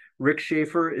 Rick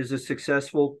Schafer is a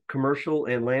successful commercial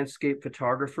and landscape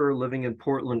photographer living in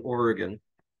Portland, Oregon.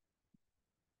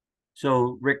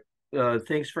 So Rick,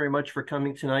 thanks very much for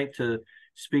coming tonight to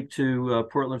speak to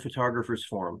Portland Photographers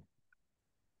Forum.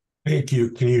 Thank you.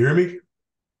 Can you hear me?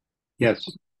 Yes.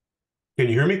 Can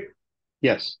you hear me?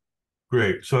 Yes.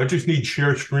 Great. So I just need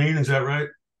share screen. Is that right?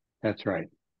 That's right.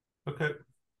 Okay.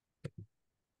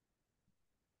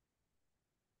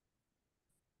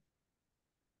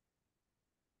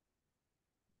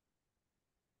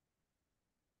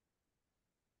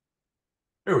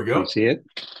 There we You go. see it?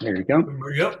 There you go.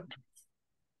 Yep.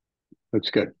 Looks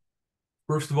good.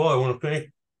 First of all, I want to thank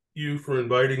you for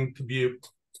inviting me to be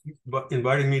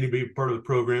a part of the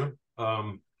program.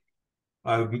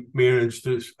 I've managed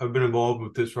this. I've been involved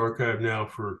with this archive now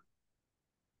for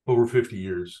over 50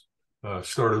 years.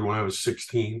 Started when I was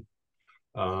 16.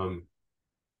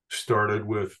 Started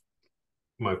with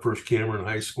my first camera in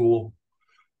high school.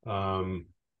 Helped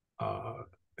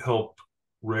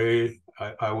Ray.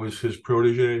 I was his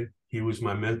protege. He was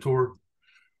my mentor.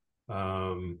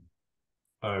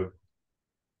 I've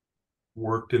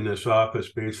worked in this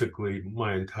office basically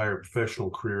my entire professional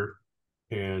career,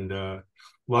 and a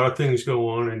lot of things go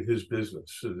on in his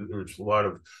business. There's a lot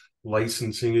of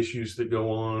licensing issues that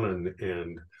go on,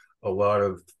 and a lot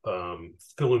of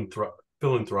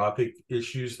philanthropic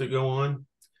issues that go on.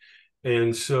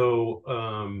 And so,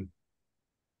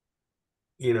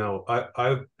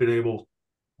 I've been able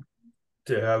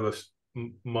to have a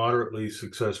moderately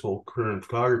successful career in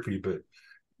photography, but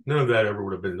none of that ever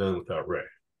would have been done without Ray.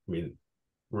 I mean,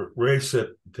 Ray set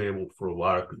the table for a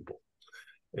lot of people,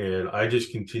 and I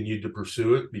just continued to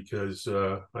pursue it because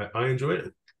I enjoyed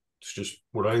it. It's just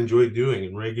what I enjoyed doing,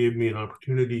 and Ray gave me an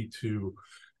opportunity to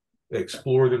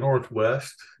explore the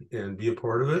Northwest and be a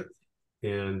part of it,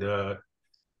 and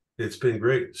it's been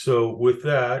great. So with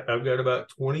that, I've got about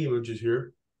 20 images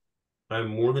here. I'm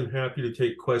more than happy to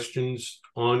take questions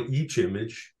on each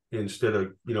image instead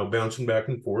of, bouncing back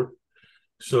and forth.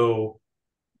 So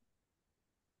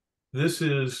this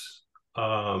is,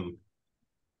 so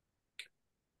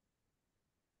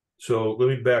let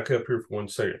me back up here for 1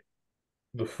 second.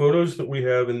 The photos that we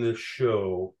have in this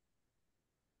show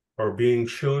are being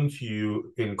shown to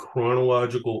you in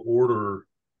chronological order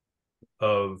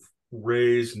of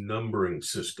Ray's numbering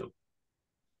system.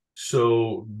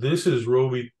 So this is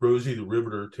Rosie the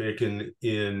Riveter taken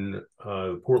in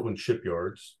Portland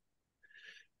shipyards.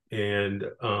 And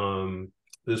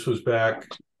this was back,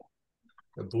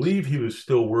 I believe he was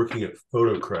still working at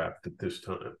Photocraft at this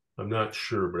time. I'm not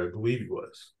sure, but I believe he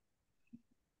was.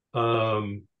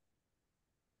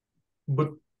 But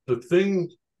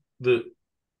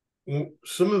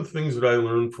some of the things that I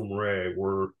learned from Ray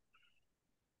were,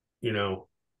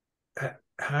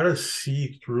 how to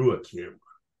see through a camera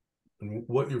and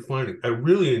what you're finding. I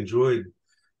really enjoyed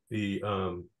the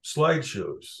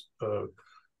slideshows.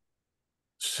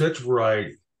 Such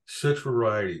variety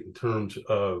in terms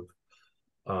of,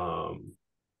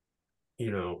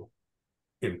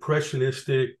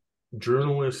 impressionistic,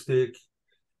 journalistic,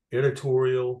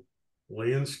 editorial,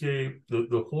 landscape,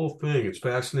 the whole thing. It's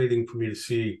fascinating for me to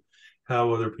see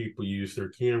how other people use their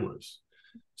cameras.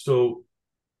 So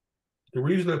the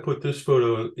reason I put this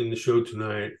photo in the show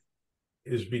tonight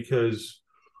is because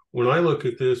when I look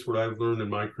at this, what I've learned in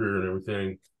my career and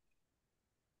everything,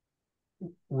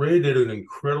 Ray did an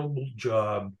incredible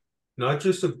job, not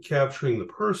just of capturing the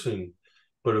person,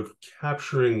 but of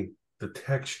capturing the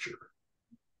texture,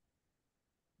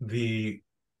 the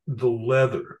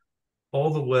leather, all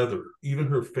the leather, even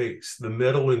her face, the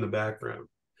metal in the background.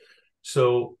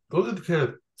 So those are the kind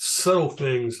of subtle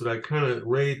things that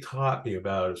Ray taught me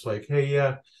about. It's like, hey,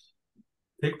 yeah,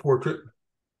 take a portrait,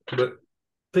 but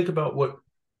think about what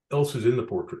else is in the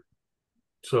portrait.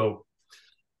 So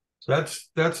that's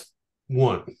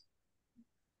one.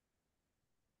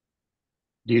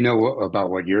 Do you know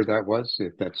about what year that was,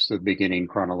 if that's the beginning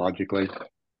chronologically?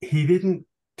 He didn't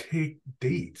take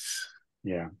dates.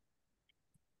 Yeah.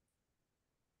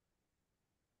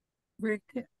 Rick,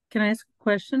 can I ask a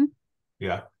question?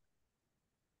 Yeah.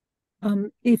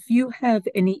 If you have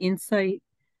any insight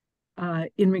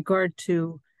in regard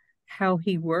to how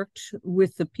he worked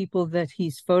with the people that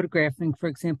he's photographing, for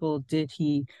example, did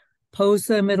he pose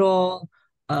them at all?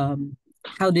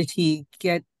 How did he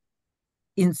get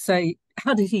insight?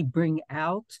 How did he bring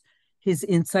out his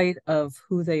insight of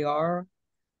who they are?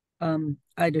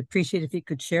 I'd appreciate if you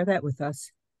could share that with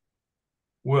us.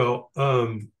 Well,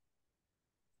 I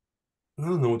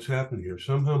don't know what's happened here.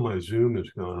 Somehow my Zoom has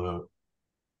gone up.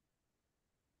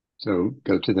 So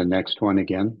go to the next one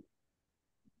again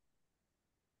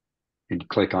and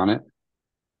click on it.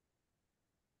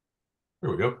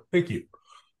 There we go. Thank you.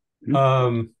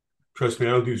 Trust me, I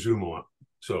don't do Zoom a lot.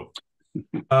 So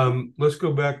let's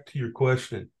go back to your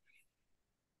question.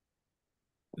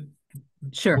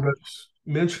 Sure. What I was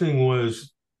mentioning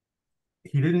was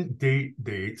he didn't date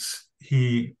dates.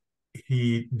 He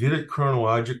did it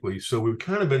chronologically. So we've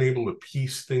kind of been able to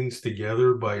piece things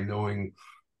together by knowing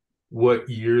what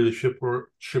year the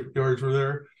shipyards were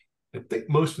there. I think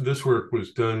most of this work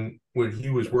was done when he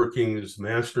was working as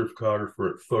master photographer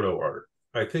at Photo Art.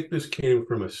 I think this came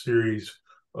from a series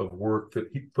of work that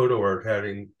photo art had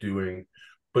him doing,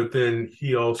 but then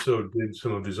he also did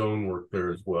some of his own work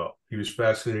there as well. He was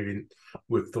fascinated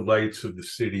with the lights of the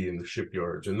city and the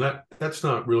shipyards, and that's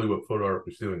not really what photo art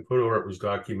was doing. Photo art was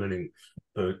documenting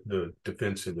the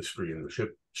defense industry and the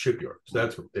shipyards.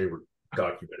 That's what they were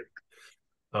documenting.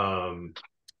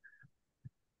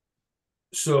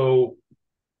 So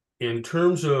in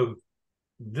terms of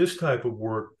this type of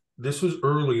work, this was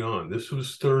early on. This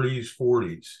was 30s,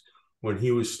 40s when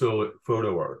he was still at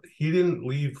photo art. He didn't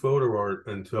leave photo art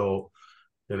until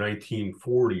the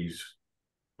 1940s,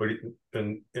 but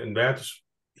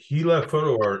he left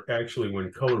photo art actually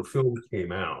when color film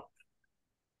came out,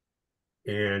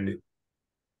 and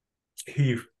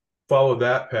he followed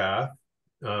that path.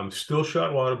 Still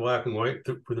shot a lot of black and white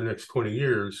for the next 20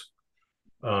 years,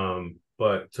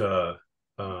 but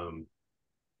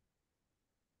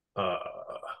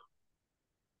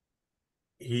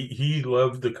he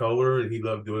loved the color and he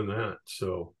loved doing that.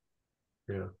 So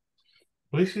yeah,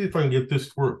 let me see if I can get this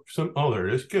to work. Oh, there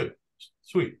it is. Good,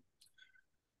 sweet.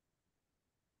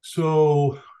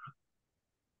 So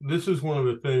this is one of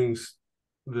the things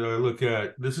that I look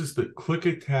at. This is the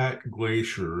Klickitat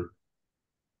Glacier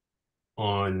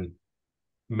on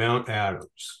Mount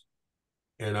Adams,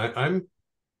 and I'm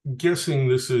guessing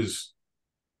this is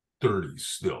 30s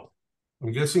still.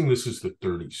 I'm guessing this is the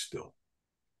 30s still.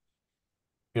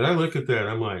 And I look at that,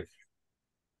 I'm like,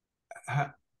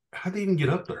 how did they even get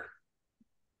up there?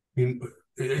 I mean,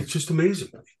 it's just amazing.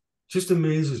 It just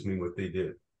amazes me what they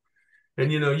did. And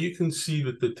you can see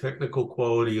that the technical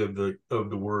quality of the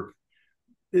work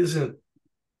isn't,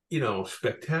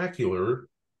 spectacular,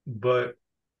 but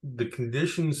the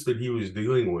conditions that he was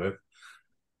dealing with,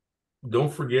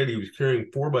 don't forget he was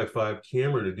carrying 4x5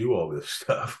 camera to do all this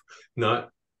stuff, not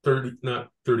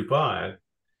 35.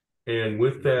 And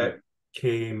with that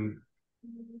came,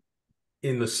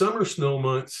 in the summer snow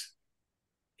months,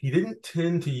 he didn't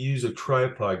tend to use a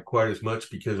tripod quite as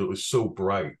much because it was so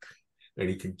bright, and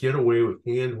he could get away with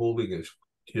hand holding his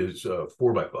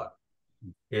 4x5.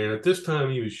 And at this time,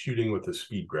 he was shooting with a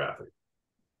speed graphic.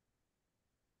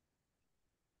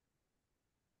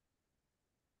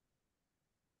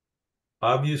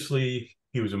 Obviously,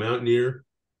 he was a mountaineer,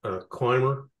 a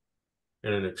climber,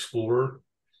 and an explorer.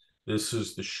 This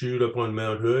is the chute up on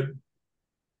Mount Hood.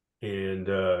 And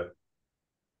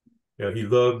yeah, he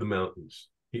loved the mountains.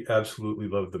 He absolutely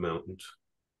loved the mountains.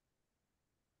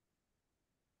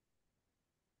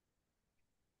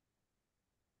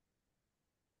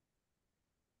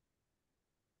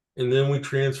 And then we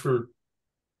transferred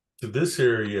to this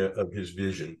area of his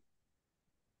vision,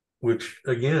 which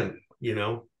again,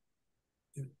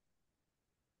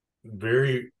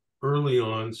 very early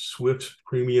on, Swift's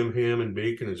Premium Ham and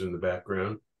Bacon is in the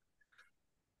background.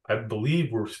 I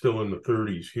believe we're still in the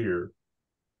 30s here.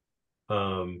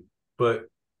 But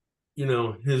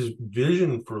his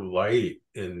vision for light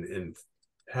and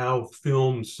how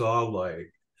film saw light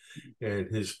and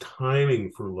his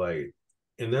timing for light.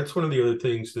 And that's one of the other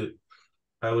things that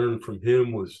I learned from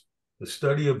him was the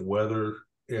study of weather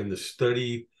and the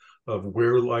study of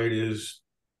where light is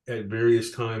at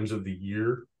various times of the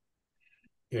year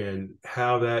and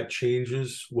how that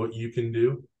changes what you can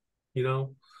do.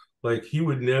 Like he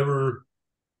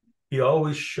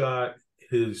always shot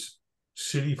his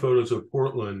city photos of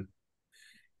Portland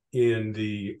in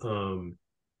the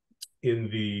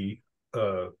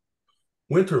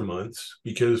winter months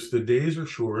because the days are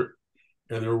short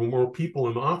and there were more people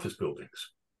in office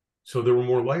buildings, so there were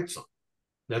more lights on.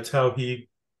 That's how he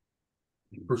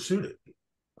pursued it.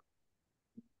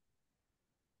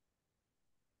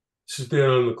 This is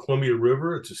down on the Columbia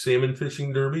River. It's a salmon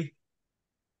fishing derby.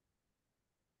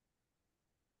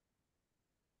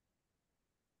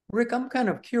 Rick, I'm kind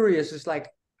of curious. It's like,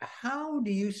 how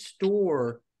do you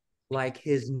store like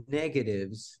his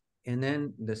negatives? And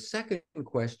then the second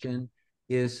question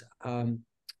is,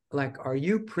 like, are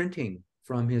you printing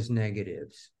from his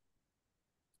negatives?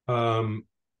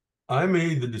 I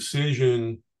made the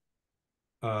decision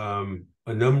a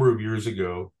number of years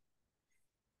ago.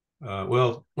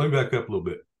 Well, let me back up a little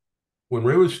bit. When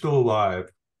Ray was still alive,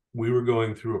 we were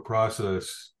going through a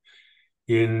process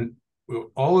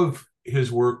all of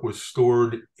his work was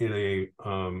stored in a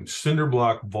cinder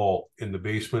block vault in the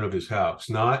basement of his house,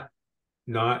 not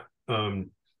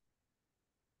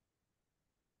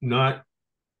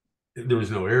there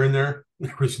was no air in there.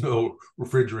 There was no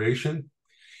refrigeration.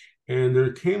 And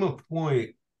there came a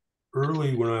point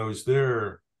early when I was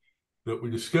there that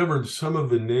we discovered some of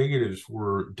the negatives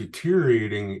were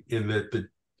deteriorating in that the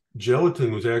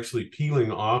gelatin was actually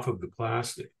peeling off of the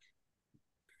plastic.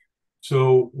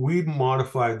 So we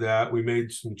modified that. We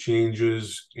made some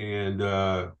changes, and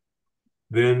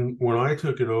then when I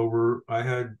took it over, I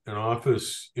had an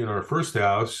office in our first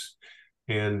house,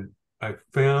 and I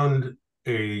found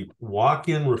a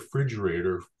walk-in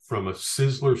refrigerator from a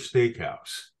Sizzler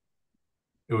steakhouse.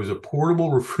 It was a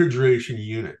portable refrigeration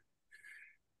unit,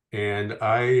 and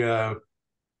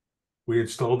we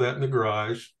installed that in the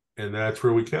garage, and that's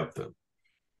where we kept them.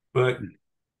 But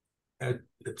at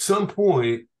some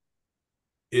point,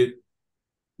 it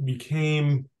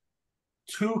became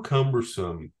too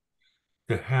cumbersome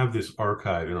to have this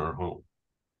archive in our home,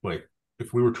 like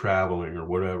if we were traveling or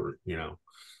whatever, you know.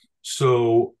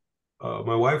 So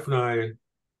my wife and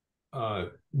I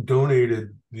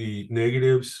donated the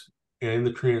negatives and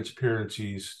the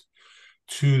transparencies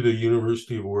to the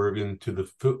University of Oregon, to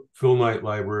the Phil Knight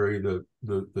Library, the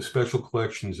special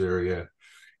collections area,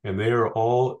 and they are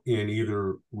all in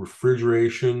either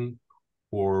refrigeration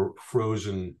or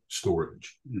frozen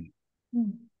storage.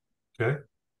 Okay.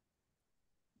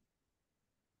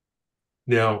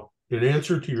 Now, in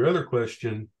answer to your other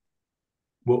question,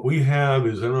 what we have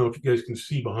is, I don't know if you guys can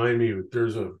see behind me, but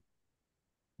there's a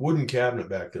wooden cabinet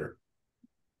back there.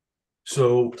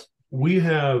 So we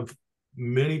have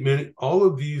many, all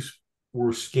of these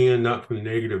were scanned not from the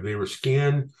negative. They were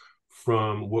scanned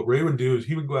from, what Ray would do is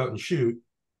he would go out and shoot,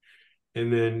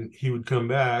 and then he would come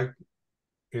back,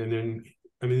 and then,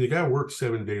 I mean, the guy worked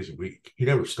 7 days a week. He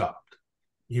never stopped.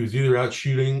 He was either out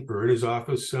shooting or in his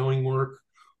office selling work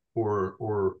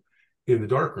or in the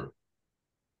darkroom.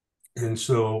 And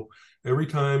so every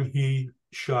time he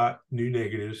shot new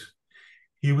negatives,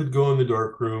 he would go in the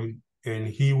darkroom and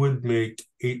he would make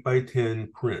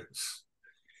 8x10 prints.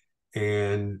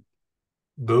 And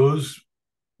those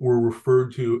were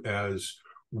referred to as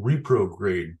repro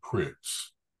grade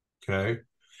prints. Okay.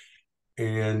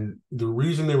 And the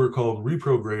reason they were called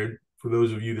repro grade, for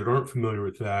those of you that aren't familiar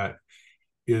with that,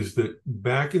 is that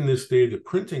back in this day, the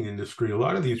printing industry, a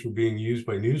lot of these were being used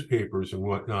by newspapers and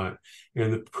whatnot.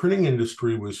 And the printing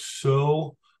industry was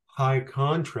so high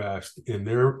contrast in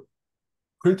their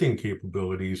printing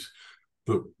capabilities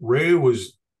that Ray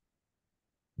was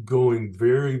going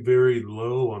very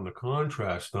low on the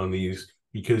contrast on these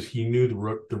because he knew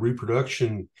the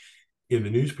reproduction in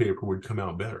the newspaper would come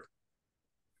out better.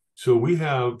 So we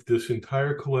have this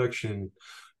entire collection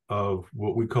of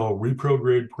what we call repro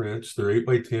grade prints. They're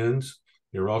 8x10s.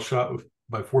 They're all shot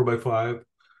by 4x5.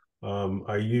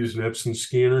 I use an Epson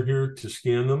scanner here to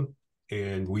scan them,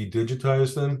 and we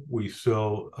digitize them. We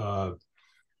sell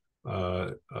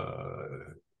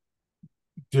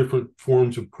different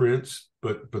forms of prints,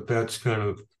 but that's kind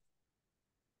of,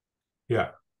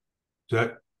 yeah.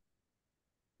 Does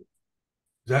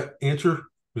that answer?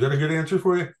 Was that a good answer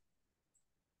for you?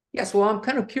 Yes, well, I'm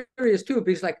kind of curious too,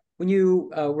 because like when you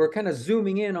were kind of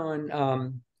zooming in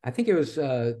on, I think it was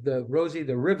the Rosie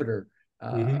the Riveter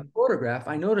photograph,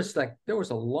 I noticed like there was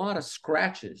a lot of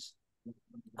scratches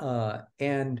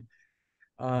and,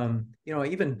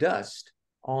 even dust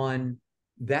on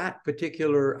that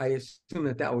particular, I assume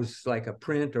that was like a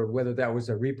print or whether that was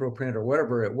a repro print or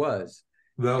whatever it was.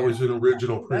 That was an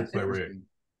original print by Ray.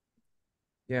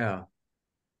 Yeah.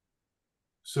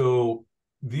 So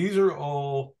these are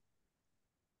all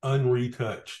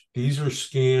unretouched. These are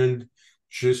scanned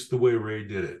just the way Ray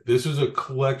did it. This is a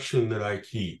collection that I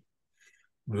keep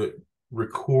that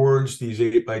records these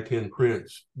 8x10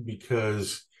 prints,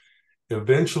 because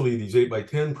eventually these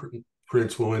 8x10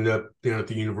 prints will end up down at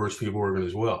the University of Oregon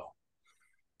as well.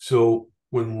 So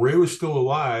when Ray was still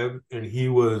alive and he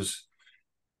was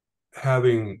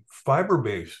having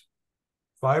fiber-based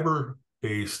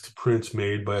prints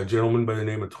made by a gentleman by the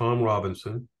name of Tom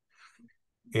Robinson,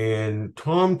 and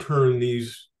Tom turned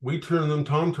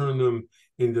them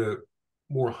into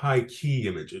more high key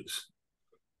images,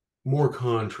 more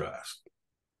contrast,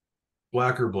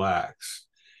 blacker blacks.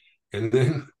 And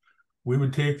then we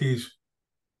would take these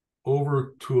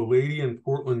over to a lady in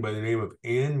Portland by the name of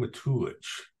Ann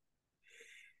Matulich.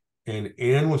 And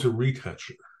Ann was a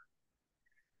retoucher.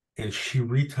 And she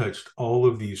retouched all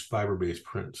of these fiber-based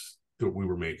prints that we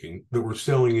were making, that were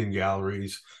selling in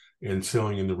galleries and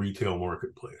selling in the retail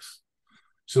marketplace.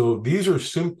 So these are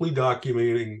simply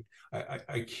documenting.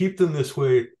 I keep them this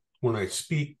way when I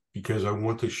speak because I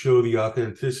want to show the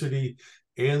authenticity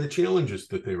and the challenges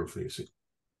that they were facing.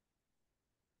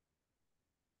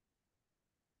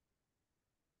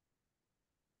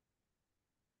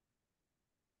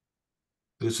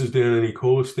 This is down in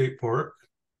Ecola State Park,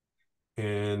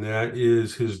 and that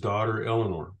is his daughter,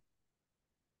 Eleanor.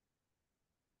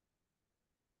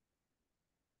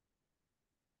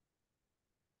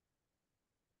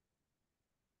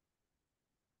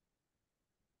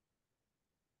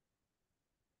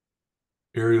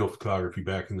 aerial photography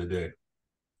back in the day.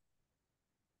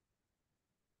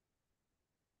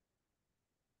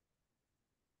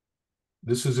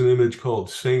 This is an image called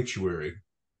Sanctuary.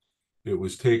 It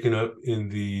was taken up in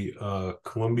the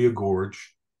Columbia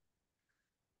Gorge.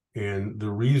 And the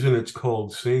reason it's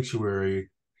called Sanctuary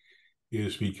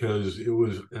is because it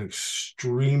was an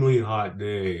extremely hot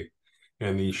day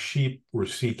and the sheep were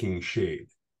seeking shade.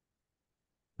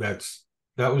 That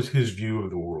was his view of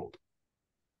the world.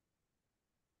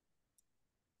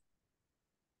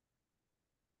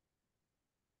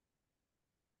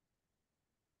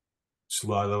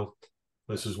 Slido.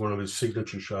 This is one of his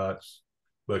signature shots,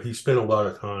 but he spent a lot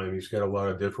of time. He's got a lot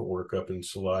of different work up in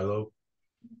Slido.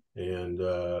 And,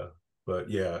 but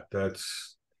yeah,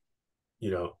 that's,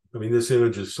 you know, I mean, this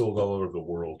image is sold all over the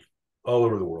world, all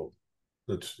over the world.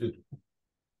 It's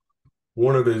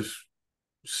one of his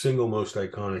single most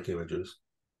iconic images.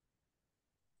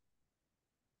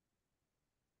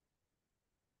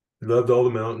 He loved all the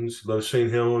mountains. He loved St.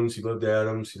 Helens. He loved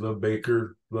Adams. He loved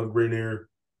Baker. He loved Rainier.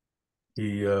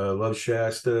 He loved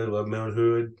Shasta. Loved Mount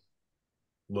Hood.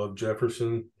 Loved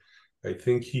Jefferson. I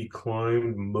think he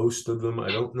climbed most of them.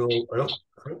 I don't know. I don't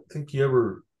think he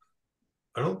ever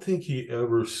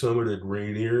summited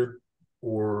Rainier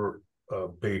or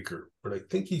Baker, but I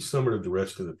think he summited the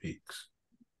rest of the peaks.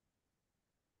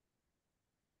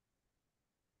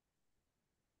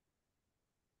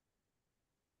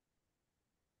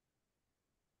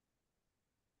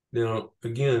 Now,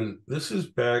 again, this is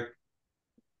back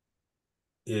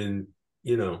in,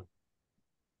 you know,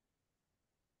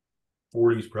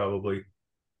 40s probably.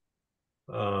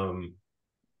 And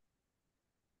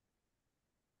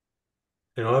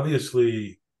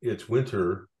obviously it's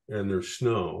winter and there's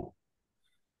snow.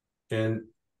 And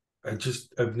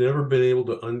I've never been able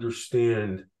to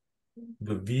understand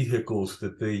the vehicles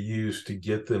that they used to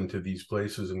get them to these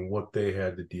places and what they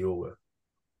had to deal with,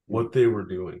 what they were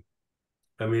doing.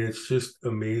 I mean, it's just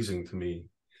amazing to me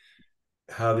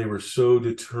how they were so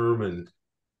determined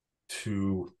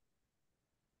to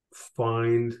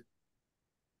find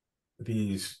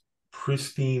these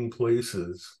pristine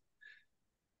places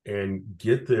and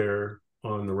get there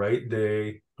on the right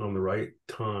day, on the right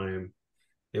time.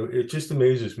 It just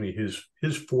amazes me.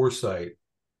 His foresight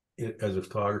as a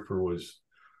photographer was,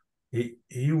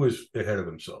 he was ahead of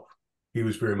himself. He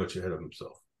was very much ahead of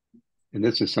himself. And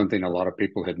this is something a lot of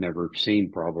people had never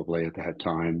seen probably at that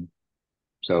time.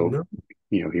 So, No.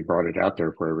 you know, he brought it out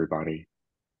there for everybody.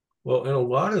 Well, and a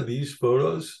lot of these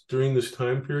photos during this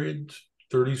time period,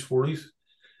 30s, 40s,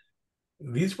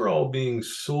 these were all being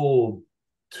sold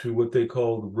to what they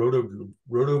called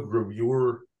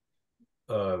rotogravure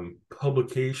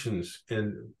publications.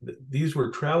 And these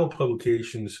were travel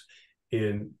publications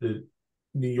in the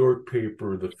New York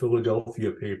paper, the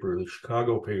Philadelphia paper, the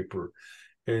Chicago paper.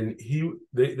 And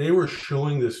they were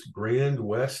showing this grand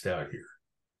West out here.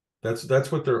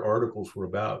 That's what their articles were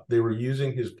about. They were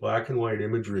using his black and white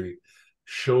imagery,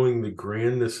 showing the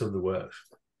grandness of the West.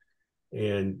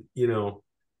 And, you know,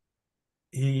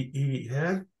 he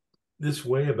had this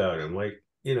way about him, like,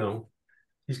 you know,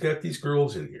 he's got these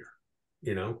girls in here,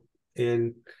 you know,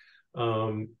 and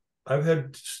I've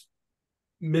had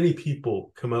many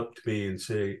people come up to me and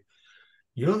say,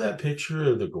 you know, that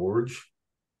picture of the gorge,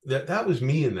 that was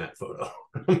me in that photo.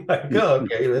 I'm like, oh,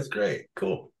 okay, that's great,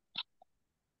 cool.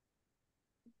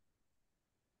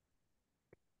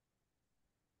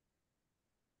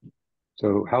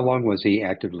 So how long was he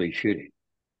actively shooting?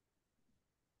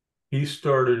 He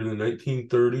started in the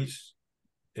 1930s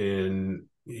and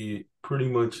he pretty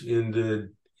much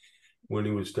ended when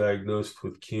he was diagnosed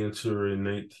with cancer in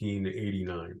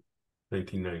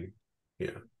 1990. Yeah.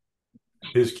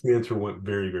 His cancer went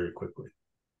very, very quickly.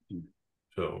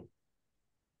 So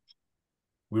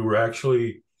we were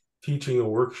actually teaching a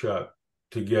workshop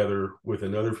together with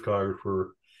another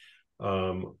photographer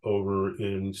over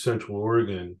in Central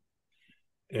Oregon.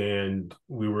 And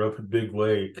we were up at Big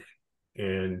Lake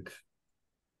and,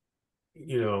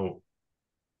 you know,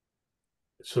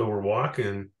 so we're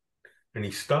walking and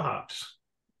he stops.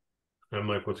 I'm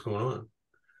like, what's going on?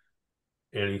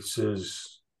 And he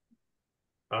says,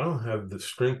 I don't have the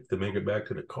strength to make it back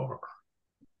to the car.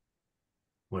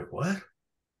 I'm like, what?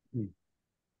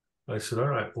 I said, all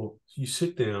right, well, you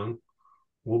sit down.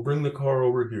 We'll bring the car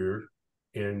over here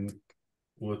and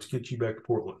let's get you back to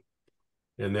Portland.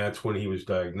 And that's when he was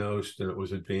diagnosed and it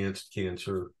was advanced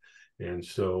cancer. And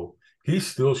so he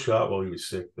still shot while he was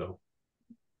sick, though.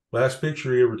 Last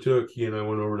picture he ever took, he and I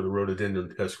went over to the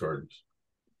rhododendron test gardens.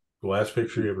 The last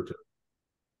picture he ever took.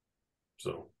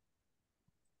 So,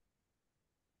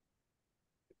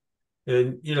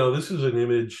 and, you know, this is an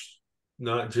image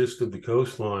not just of the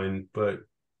coastline, but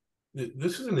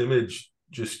this is an image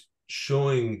just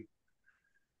showing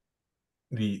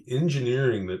the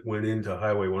engineering that went into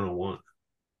Highway 101.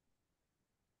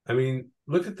 I mean,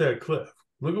 look at that cliff.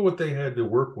 Look at what they had to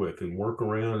work with and work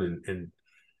around, and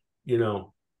you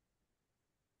know,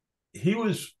 he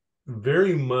was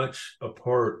very much a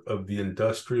part of the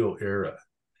industrial era,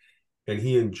 and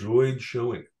he enjoyed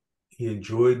showing it. He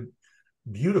enjoyed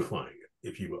beautifying it,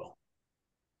 if you will.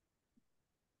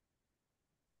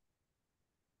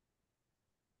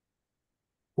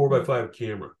 Four by five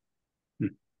camera.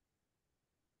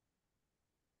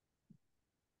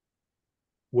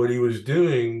 What he was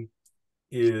doing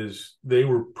is they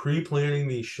were pre-planning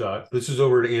these shots. This is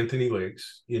over at Anthony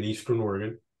Lakes in Eastern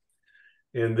Oregon.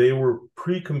 And they were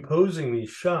pre-composing these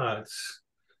shots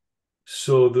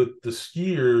so that the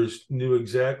skiers knew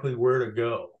exactly where to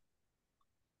go.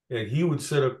 And he would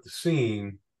set up the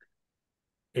scene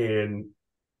and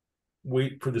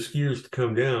wait for the skiers to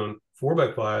come down.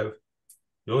 4x5,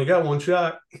 you only got one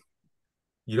shot.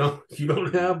 You don't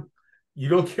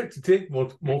get to take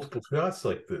multiple shots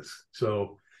like this.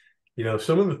 So, you know,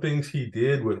 some of the things he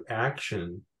did with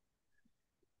action,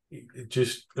 it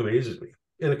just amazes me.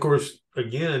 And of course,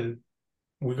 again,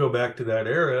 we go back to that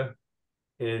era,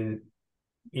 and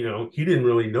you know, he didn't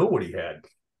really know what he had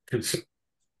because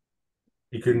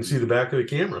he couldn't see the back of the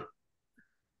camera.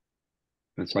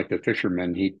 It's like the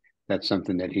fisherman. That's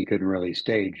something that he couldn't really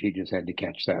stage. He just had to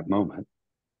catch that moment.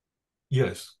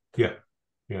 Yes. Yeah.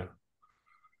 Yeah.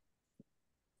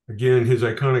 Again, his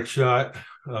iconic shot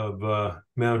of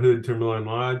Mount Hood Timberline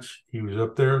Lodge. He was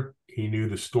up there. He knew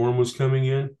the storm was coming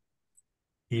in.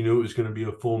 He knew it was going to be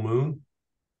a full moon.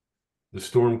 The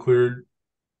storm cleared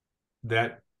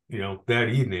that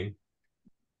evening.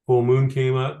 Full moon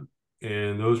came up,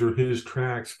 and those are his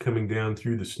tracks coming down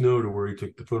through the snow to where he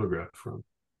took the photograph from.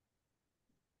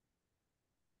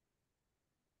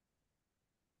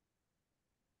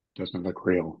 Doesn't look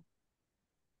real.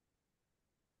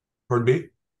 Pardon me?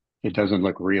 It doesn't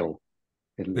look real.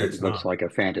 It looks not. like a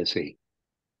fantasy.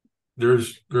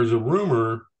 There's a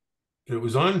rumor, it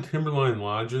was on Timberline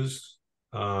Lodges,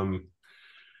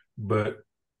 but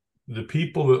the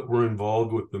people that were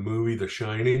involved with the movie The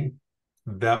Shining,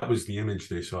 that was the image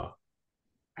they saw.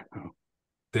 Oh.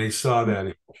 They saw that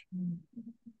image.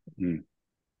 Mm.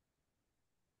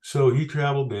 So he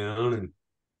traveled down, and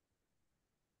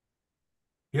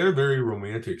he had a very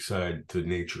romantic side to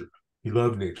nature. He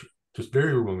loved nature, just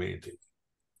very romantic.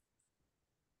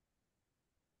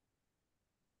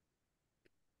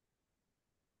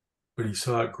 But he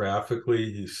saw it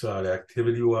graphically, he saw it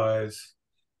activity-wise.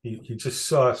 He just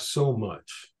saw so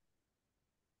much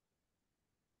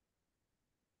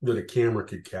that a camera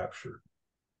could capture.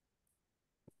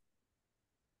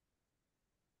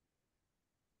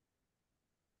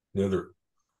 Another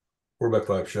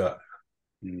 4x5 shot.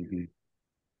 Mm-hmm.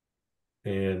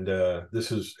 And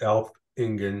this is Alf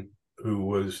Ingen, who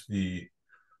was the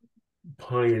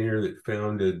pioneer that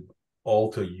founded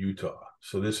Alta, Utah.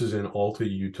 So this is in Alta,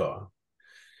 Utah.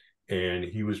 And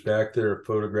he was back there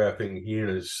photographing he and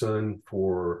his son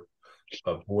for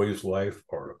a Boy's Life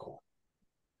article.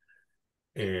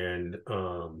 And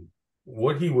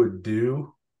what he would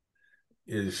do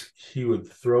is he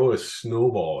would throw a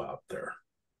snowball out there.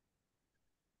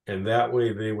 And that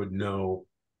way they would know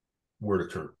where to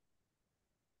turn.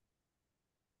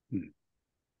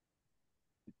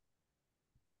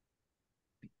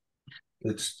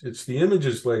 It's the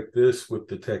images like this with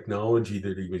the technology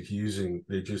that he was using,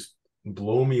 they just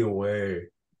blow me away,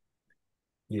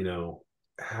 you know,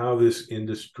 how this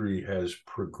industry has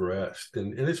progressed,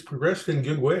 and it's progressed in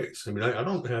good ways. I mean, I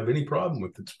don't have any problem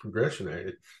with its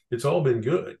progression. It's all been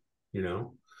good, you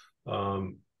know.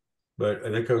 But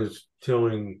I think I was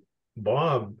telling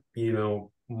Bob, you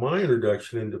know, my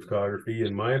introduction into photography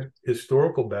and my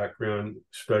historical background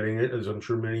studying it, as I'm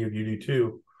sure many of you do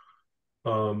too.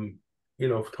 You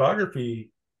know,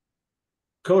 photography,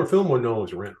 color film wasn't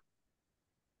always around.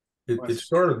 It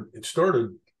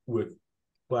started with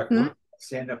black and white.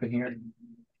 Stand up in here.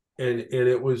 And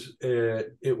it was an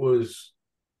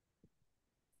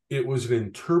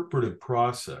interpretive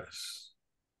process.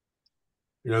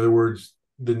 In other words,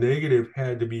 the negative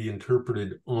had to be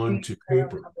interpreted onto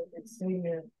paper.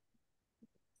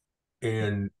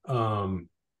 And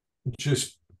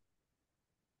just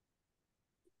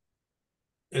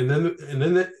and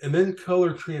then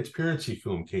color transparency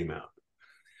film came out,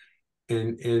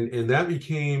 and that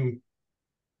became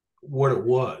what it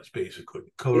was basically.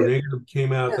 Color negative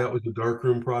came out. That was the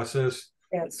darkroom process.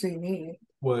 Can't see me.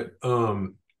 What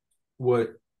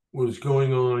was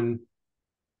going on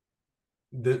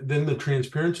then the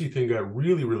transparency thing got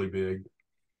really, really big.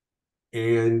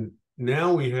 And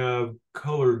now we have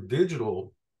color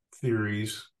digital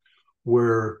theories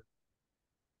where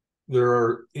there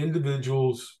are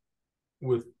individuals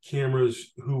with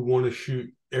cameras who want to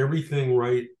shoot everything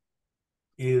right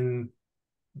in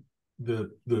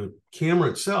the camera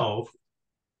itself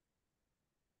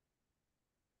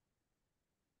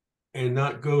and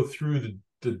not go through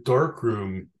the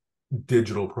darkroom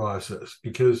digital process.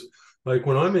 Because like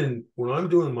when I'm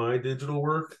doing my digital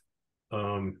work,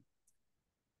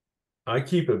 I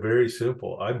keep it very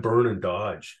simple. I burn and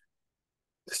dodge.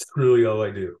 That's really all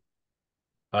I do.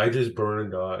 I just burn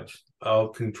and dodge. I'll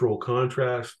control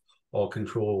contrast. I'll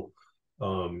control,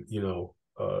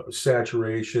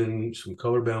 saturation, some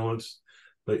color balance.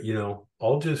 But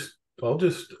I'll just,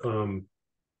 just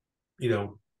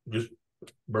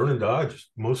burn and dodge.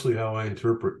 Mostly how I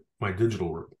interpret my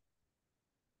digital work.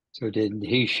 So did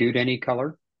he shoot any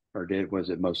color, or was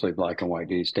it mostly black and white?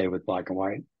 Did he stay with black and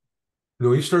white?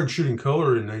 No, he started shooting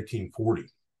color in 1940.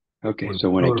 Okay, so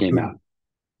when it came out.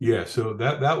 Yeah, so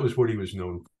that was what he was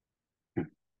known for.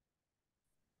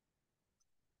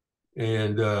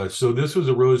 And so this was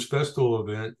a Rose Festival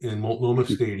event in Multnomah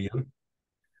Stadium.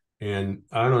 And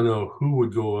I don't know who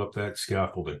would go up that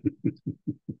scaffolding.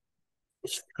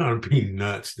 It's gotta be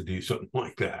nuts to do something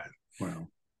like that. Wow.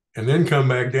 And then come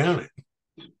back down it.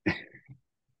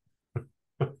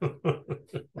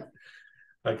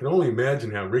 I can only imagine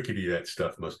how rickety that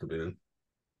stuff must have been.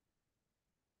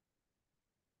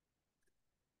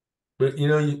 But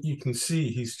you can see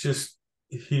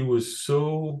he was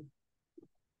so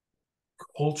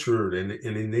cultured and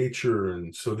in nature.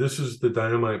 And so this is the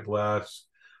dynamite blast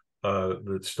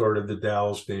that started the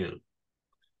Dalles Dam.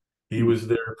 He was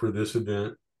there for this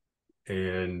event,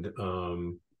 and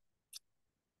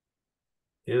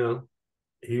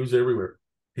he was everywhere.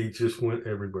 He just went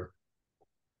everywhere.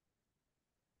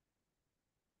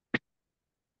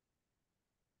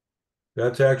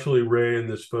 That's actually Ray in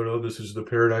this photo. This is the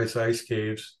Paradise Ice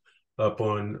Caves up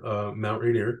on Mount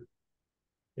Rainier.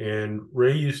 And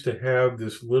Ray used to have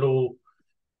this little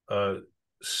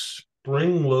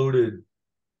spring-loaded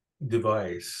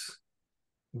device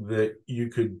that you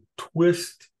could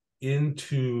twist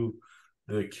into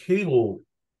the cable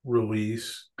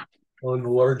release on the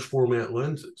large format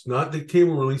lenses. Not the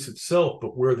cable release itself,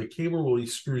 but where the cable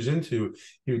release screws into.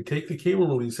 He would take the cable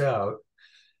release out,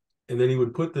 and then he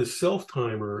would put this self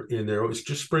timer in there. It was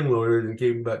just spring loaded and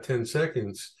gave him about 10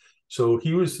 seconds. So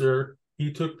he was there,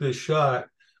 he took this shot,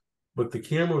 but the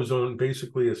camera was on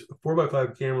basically a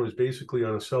 4x5 camera was basically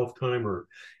on a self timer,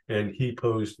 and he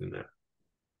posed in that.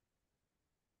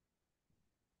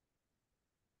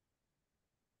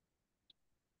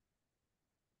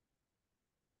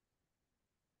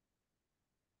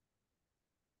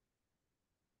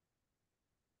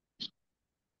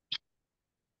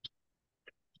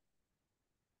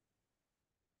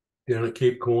 Down at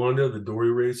Cape Kiwanda, the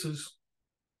dory races.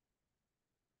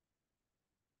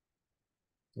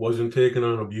 Wasn't taken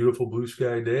on a beautiful blue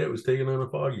sky day. It was taken on a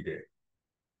foggy day.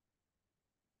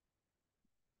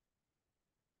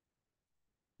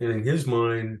 And in his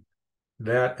mind,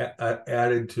 that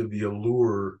added to the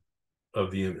allure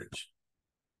of the image.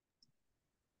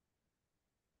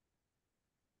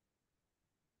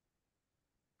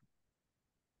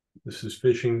 This is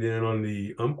fishing down on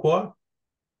the Umpqua.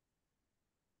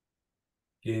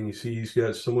 Again, you see he's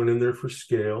got someone in there for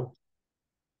scale.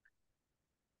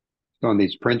 So on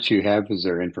these prints you have, is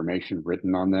there information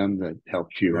written on them that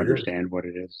helps you understand what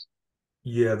it is?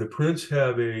 Yeah, the prints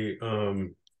have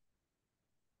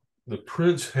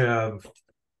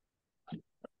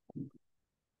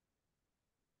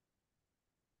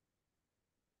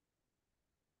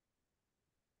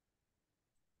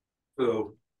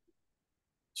so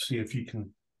see if you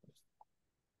can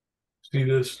see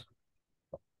this.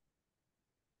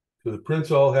 So the prints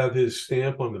all have his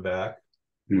stamp on the back,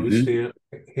 blue stamp,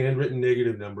 handwritten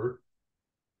negative number.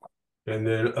 And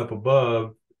then up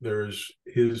above, there's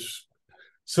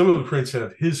some of the prints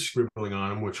have his scribbling on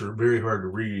them, which are very hard to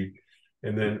read.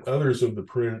 And then others of the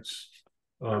prints,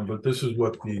 but this is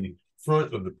what the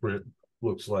front of the print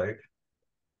looks like.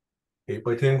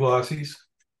 8x10 glossies.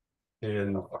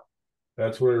 And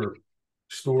that's where they're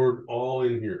stored all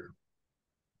in here.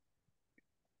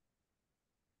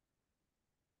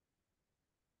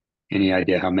 Any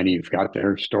idea how many you've got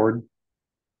there stored?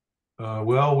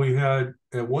 Well,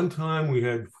 at one time we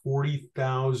had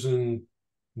 40,000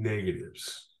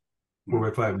 negatives,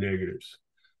 4x5 negatives.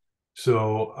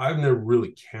 So I've never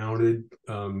really counted.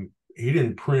 He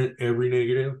didn't print every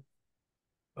negative.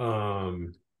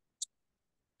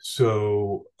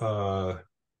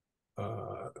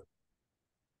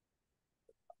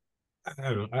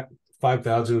 I don't know,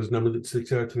 5,000 is a number that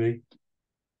sticks out to me.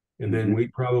 And then we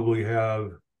probably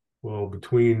have, well,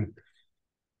 between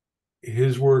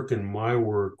his work and my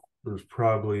work, there's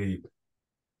probably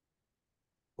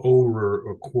over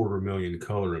 250,000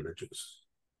 color images.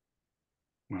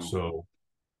 Wow. So,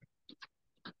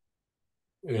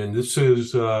 and this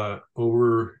is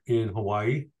over in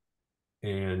Hawaii,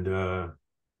 and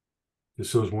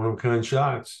just those one-of-a-kind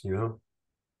shots, you know.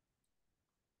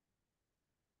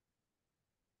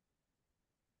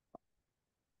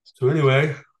 So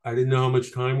anyway, I didn't know how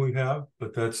much time we have,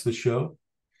 but that's the show.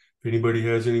 If anybody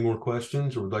has any more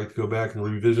questions or would like to go back and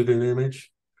revisit an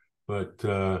image, but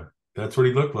that's what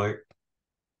he looked like.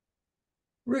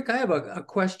 Rick, I have a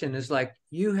question. Is like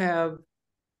you have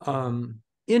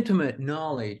intimate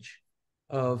knowledge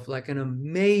of like an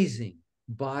amazing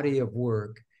body of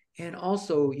work, and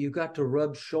also you got to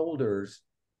rub shoulders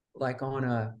like on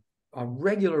a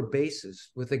regular basis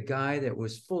with a guy that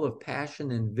was full of passion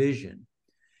and vision.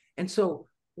 And so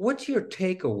what's your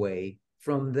takeaway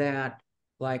from that,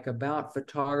 like about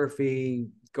photography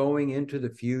going into the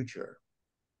future?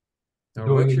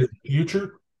 Going into the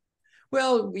future?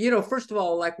 Well, you know, first of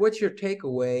all, like, what's your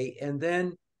takeaway? And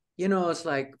then, you know, it's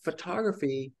like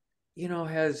photography, you know,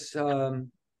 has,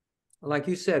 like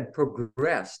you said,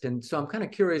 progressed. And so I'm kind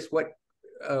of curious what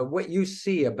you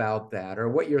see about that, or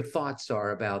what your thoughts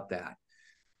are about that.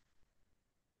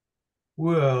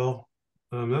 Well,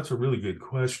 that's a really good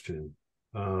question.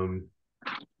 Well,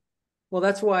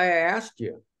 that's why I asked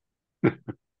you. I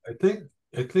think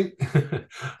I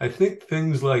think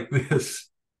things like this,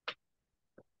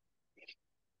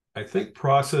 I think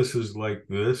processes like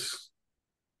this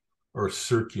are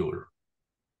circular.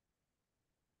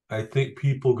 I think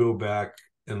people go back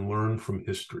and learn from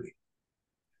history,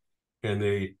 and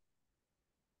they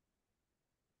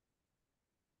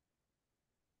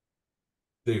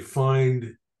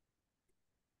find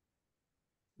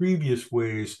previous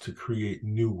ways to create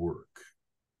new work.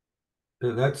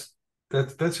 That's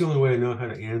the only way I know how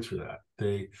to answer that.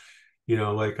 They, you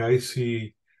know, like I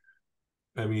see,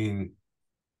 I mean,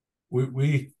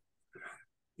 it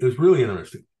was really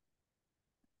interesting.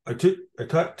 I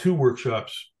taught 2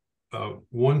 workshops,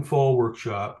 one fall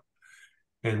workshop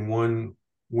and one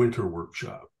winter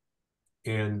workshop.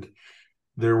 And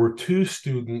there were 2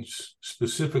 students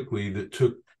specifically that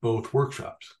took both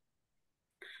workshops.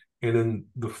 And in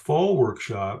the fall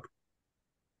workshop,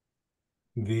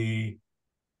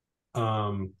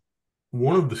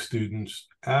 one of the students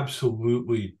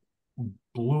absolutely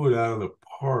blew it out of the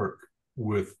park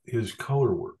with his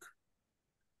color work.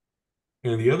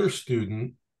 And the other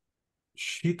student,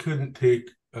 she couldn't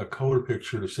take a color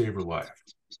picture to save her life.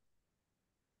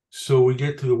 So we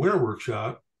get to the winter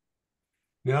workshop.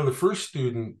 Now the first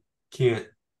student can't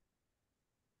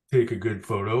take a good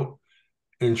photo,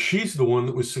 and she's the one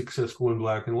that was successful in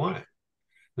black and white.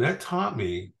 And that taught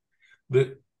me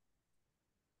that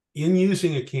in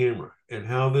using a camera and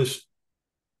how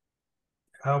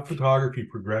photography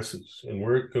progresses and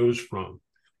where it goes from,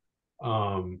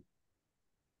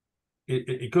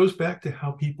 it goes back to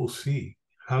how people see,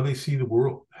 how they see the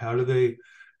world. How do they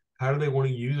want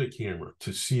to use a camera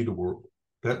to see the world?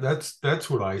 That's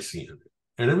what I see in it.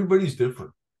 And everybody's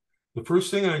different. The first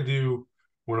thing I do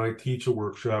when I teach a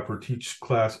workshop or teach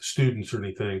class students or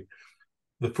anything,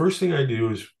 the first thing I do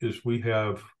is we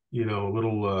have, you know, a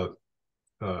little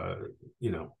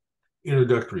you know,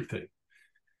 introductory thing.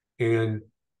 And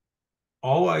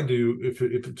all I do, if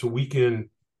it's a weekend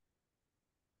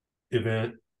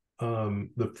event,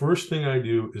 the first thing I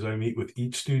do is I meet with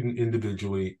each student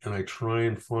individually, and I try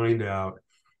and find out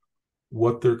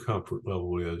what their comfort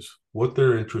level is, what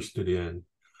they're interested in.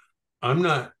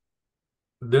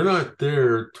 They're not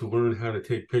there to learn how to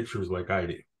take pictures like I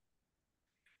do.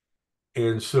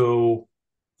 And so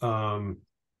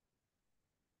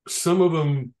some of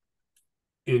them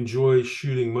enjoy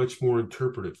shooting much more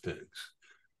interpretive things.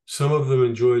 Some of them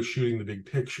enjoy shooting the big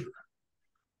picture.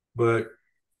 But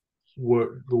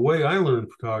the way I learn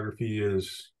photography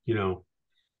is, you know,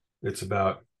 it's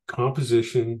about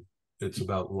composition, it's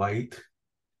about light,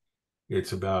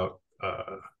 it's about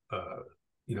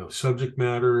you know, subject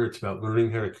matter, it's about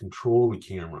learning how to control the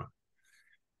camera.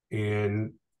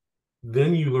 And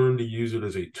then you learn to use it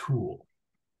as a tool.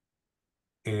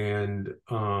 And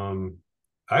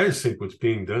I just think what's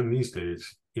being done these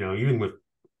days, you know, even with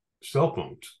cell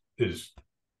phones, is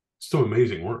still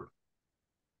amazing work.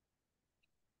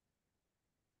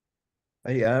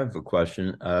 I have a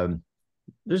question.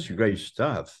 This is great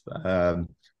stuff. You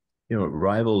know, it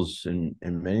rivals in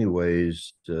many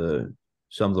ways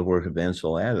some of the work of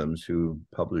Ansel Adams, who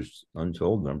published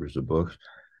untold numbers of books.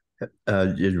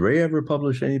 Did Ray ever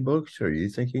publish any books? Are you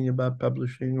thinking about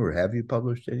publishing, or have you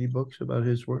published any books about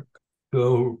his work?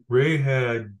 So Ray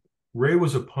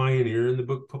was a pioneer in the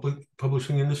book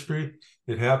publishing industry.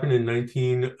 It happened in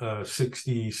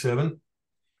 1967.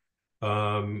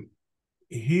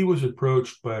 He was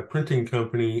approached by a printing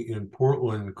company in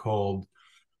Portland called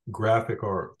Graphic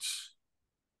Arts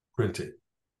Printing.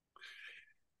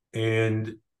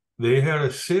 And they had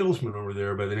a salesman over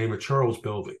there by the name of Charles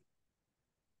Belding.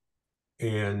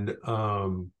 And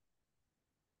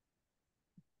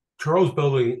Charles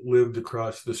Belding lived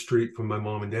across the street from my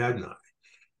mom and dad and I.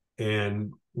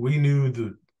 And we knew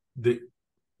the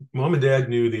mom and dad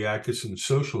knew the Atkeson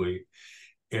socially.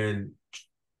 And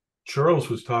Charles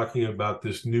was talking about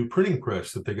this new printing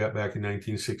press that they got back in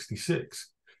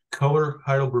 1966, Color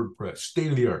Heidelberg Press,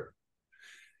 state of the art.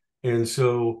 And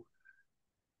so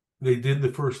they did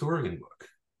the first Oregon book,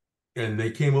 and they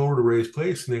came over to Ray's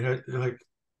place, and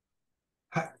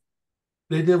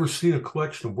they'd never seen a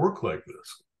collection of work like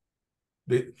this.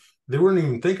 They weren't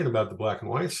even thinking about the black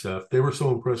and white stuff. They were so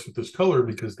impressed with this color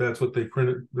because that's what they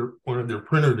wanted their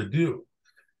printer to do.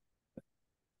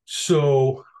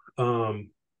 So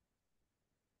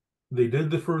they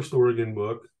did the first Oregon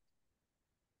book,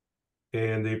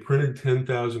 and they printed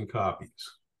 10,000 copies.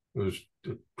 It was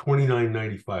a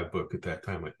 $29.95 book at that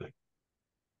time, I think.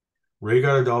 Ray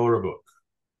got $1 a book.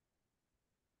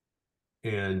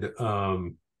 And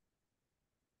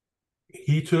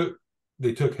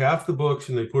they took half the books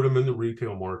and they put them in the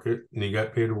retail market, and they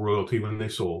got paid a royalty when they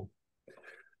sold.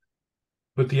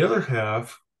 But the other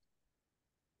half,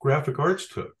 Graphic Arts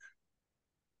took.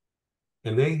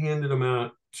 And they handed them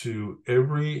out to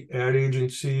every ad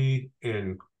agency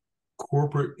and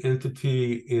corporate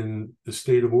entity in the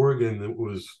state of Oregon that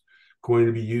was going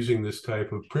to be using this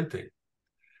type of printing.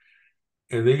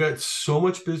 And they got so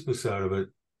much business out of it.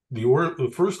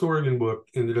 The first Oregon book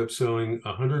ended up selling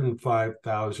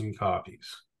 105,000 copies.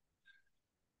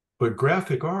 But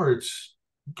Graphic Arts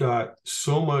got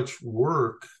so much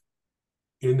work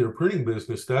in their printing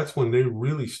business, that's when they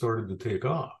really started to take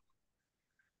off.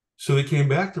 So they came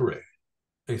back to Ray.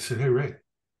 They said, "Hey, Ray,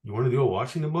 you want to do a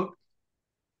Washington book?"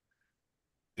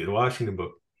 Did a Washington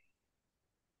book.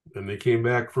 And they came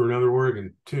back for another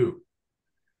Oregon too.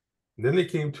 And then they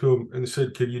came to him and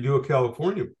said, "Could you do a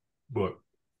California book?"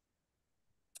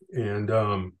 And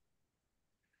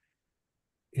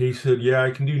he said, "Yeah,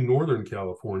 I can do Northern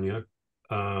California,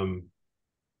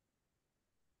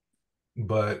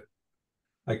 but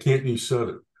I can't do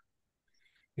Southern."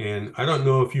 And I don't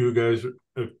know if you guys,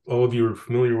 if all of you are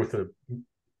familiar with the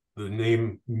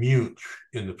name Munch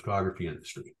in the photography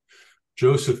industry.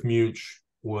 Joseph Munch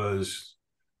was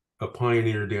a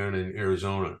pioneer down in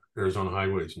Arizona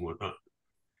highways and whatnot.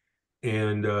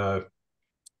 And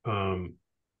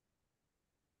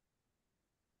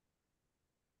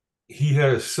he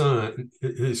had a son.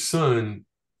 His son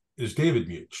is David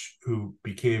Munch, who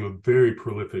became a very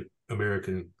prolific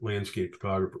American landscape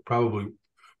photographer.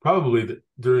 Probably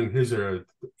during his era,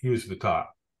 he was the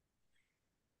top.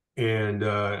 And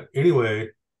anyway,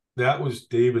 that was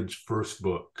David's first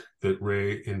book that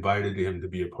Ray invited him to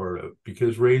be a part of,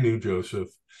 because Ray knew Joseph,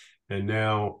 and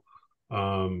now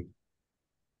I'm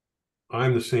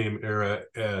the same era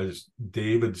as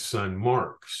David's son,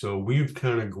 Mark. So we've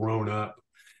kind of grown up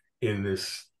in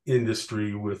this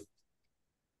industry with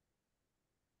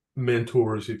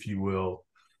mentors, if you will.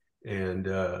 And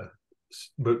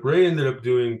but Ray ended up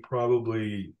doing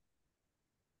probably,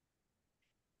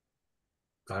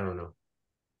 I don't know,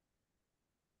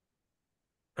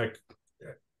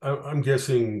 I'm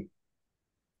guessing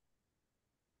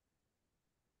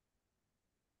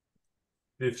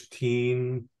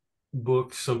 15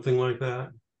 books, something like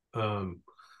that.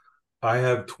 I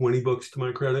have 20 books to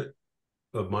my credit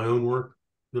of my own work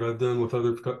that I've done with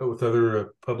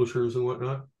other publishers and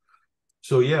whatnot.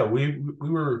 So yeah, we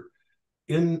were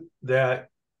in that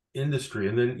industry.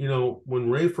 And then, when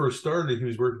Ray first started, he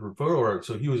was working for Photo Art,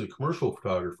 so he was a commercial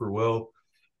photographer. Well,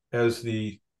 as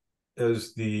the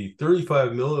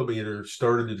 35 millimeter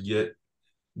started to get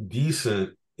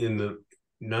decent in the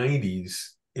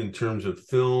 90s in terms of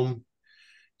film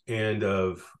and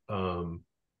of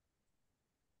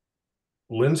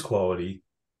lens quality,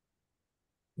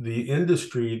 the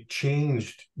industry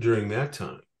changed during that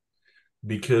time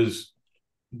because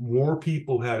more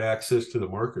people had access to the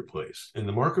marketplace. And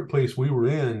the marketplace we were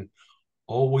in,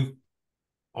 all we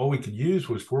could use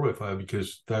was 4x5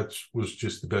 because that was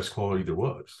just the best quality there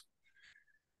was.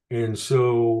 And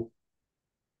so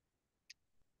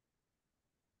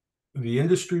the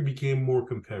industry became more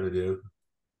competitive,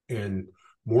 and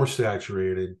more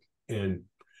saturated, and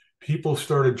people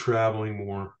started traveling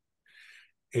more.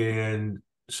 And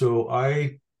so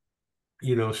I,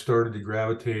 started to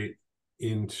gravitate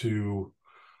into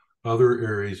other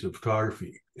areas of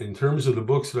photography. In terms of the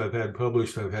books that I've had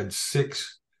published, I've had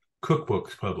 6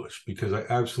 cookbooks published because I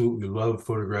absolutely love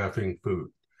photographing food.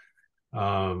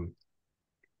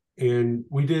 And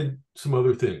we did some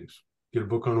other things. Did a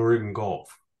book on Oregon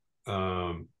golf.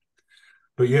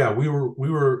 But yeah, we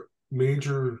were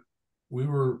majorly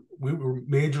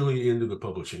into the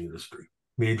publishing industry.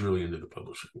 Majorly into the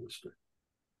publishing industry.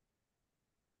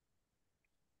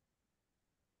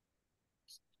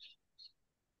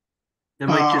 I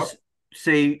might just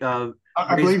say, I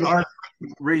believe our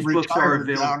Ray's books are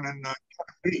available down in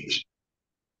beach.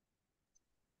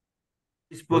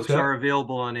 These books are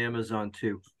available on Amazon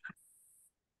too.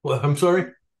 Well, I'm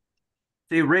sorry?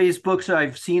 Say Ray's books,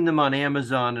 I've seen them on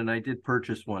Amazon and I did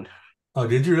purchase one. Oh,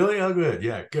 did you really? Oh, good.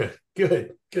 Yeah, good.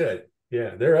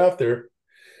 Yeah, they're out there.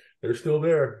 They're still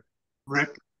there. Rick?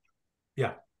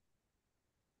 Yeah.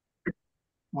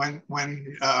 When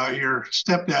your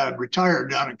stepdad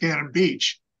retired down at Cannon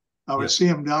Beach, I would see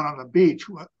him down on the beach.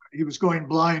 He was going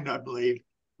blind, I believe,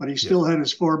 but he still had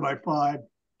his 4x5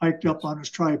 hiked up on his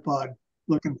tripod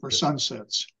looking for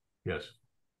sunsets. Yes.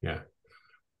 Yeah.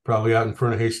 Probably out in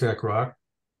front of Haystack Rock.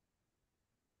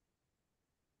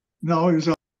 No, he was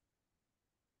on.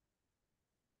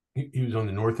 He was on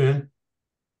the north end?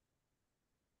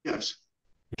 Yes.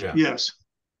 Yeah. Yes.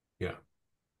 Yeah.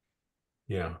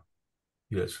 Yeah.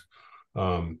 Yes.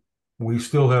 We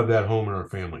still have that home in our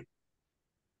family.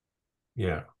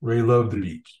 Yeah. Ray loved the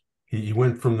beach. He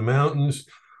went from the mountains.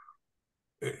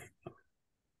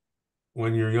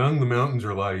 When you're young, the mountains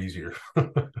are a lot easier.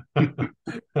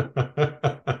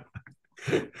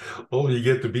 Older you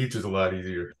get, the beach is a lot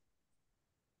easier.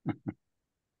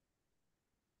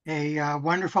 A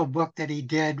wonderful book that he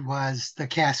did was The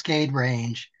Cascade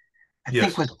Range. I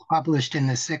think was published in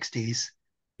the 60s.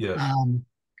 Yes.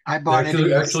 I bought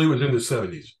it. Actually, it was in the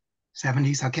 70s.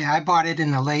 70s. Okay. I bought it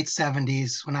in the late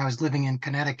 70s when I was living in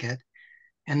Connecticut.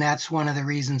 And that's one of the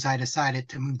reasons I decided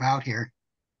to move out here.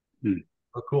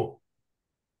 Oh, cool.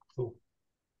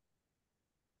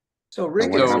 So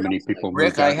Rick,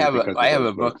 I have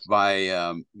a book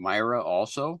by Myra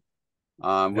also.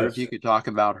 What if you could talk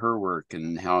about her work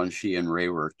and how she and Ray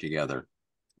worked together?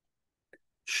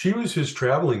 She was his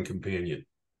traveling companion.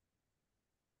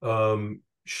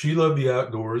 She loved the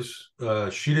outdoors.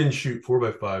 She didn't shoot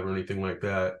 4x5 or anything like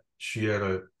that. She had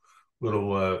a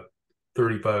little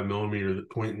 35 millimeter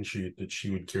point and shoot that she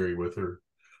would carry with her.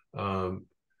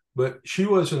 But she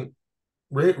wasn't.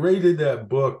 Ray did that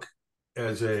book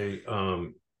as in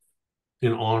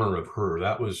honor of her.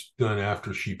 That was done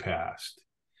after she passed,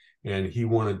 and he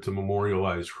wanted to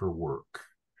memorialize her work,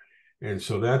 and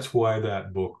so that's why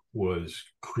that book was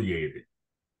created.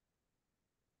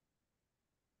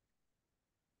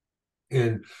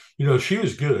 And she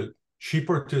was good. She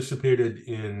participated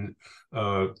in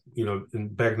back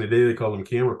in the day they called them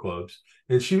camera clubs,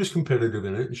 and she was competitive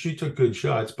in it, and she took good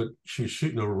shots, but she was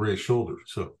shooting over Ray's shoulder.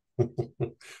 So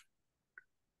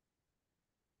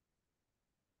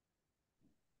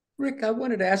Rick, I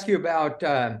wanted to ask you about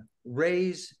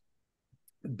Ray's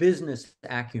business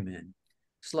acumen.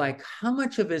 It's like, how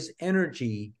much of his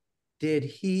energy did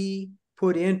he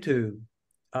put into,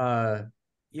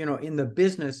 in the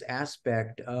business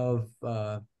aspect of,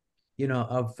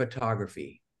 of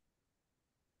photography?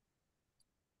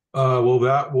 Well,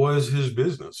 that was his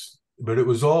business, but it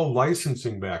was all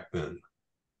licensing back then.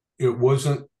 It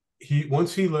wasn't,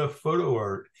 once he left photo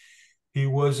art, he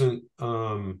wasn't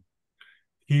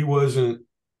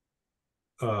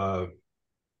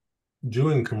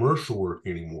doing commercial work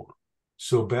anymore.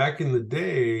 So back in the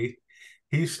day,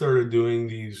 he started doing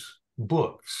these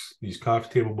books, these coffee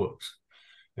table books,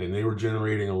 and they were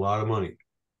generating a lot of money.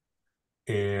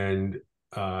 And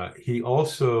he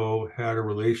also had a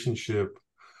relationship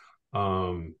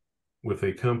with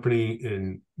a company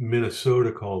in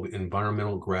Minnesota called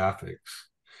Environmental Graphics,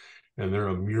 and they're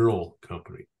a mural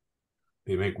company.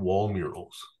 They make wall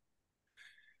murals.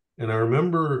 And I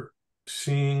remember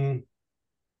seeing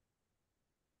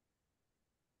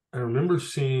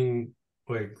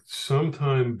like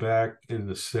sometime back in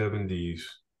the 70s,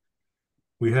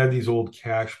 we had these old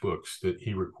cash books that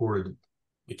he recorded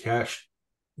the cash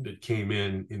that came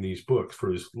in these books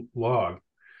for his log.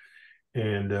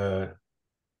 And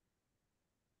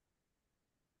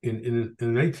in the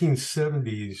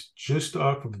 1970s, just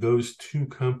off of those two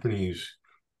companies,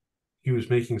 he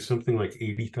was making something like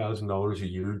 $80,000 a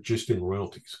year just in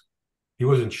royalties. He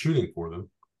wasn't shooting for them.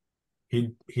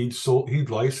 He'd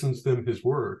licensed them his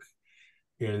work,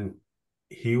 And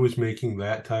he was making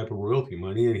that type of royalty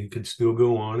money, and he could still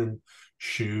go on and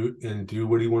shoot and do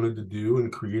what he wanted to do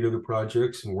and create other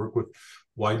projects and work with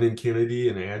Wieden & Kennedy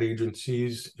and ad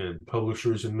agencies and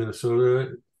publishers in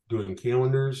Minnesota doing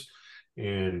calendars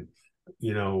and,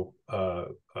 you know,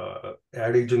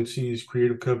 ad agencies,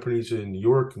 creative companies in New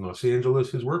York and Los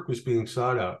Angeles. His work was being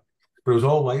sought out, but it was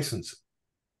all licensing.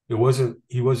 He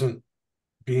wasn't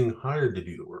being hired to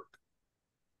do the work.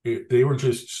 They were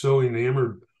just so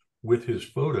enamored with his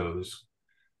photos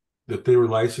that they were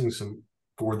licensing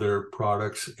for their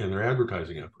products and their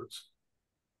advertising efforts.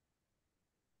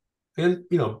 And,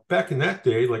 you know, back in that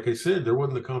day, like I said, there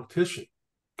wasn't the competition.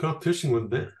 Competition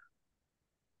wasn't there.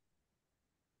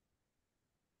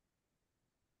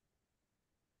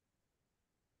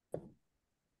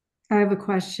 I have a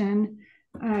question.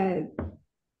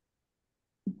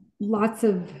 Lots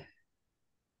of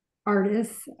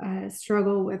artists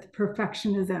struggle with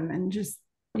perfectionism and just,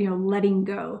 you know, letting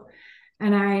go.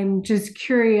 And I'm just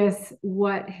curious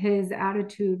what his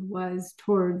attitude was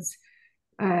towards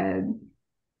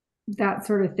that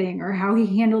sort of thing, or how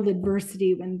he handled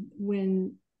adversity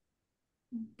when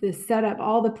the setup,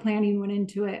 all the planning went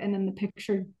into it, and then the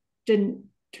picture didn't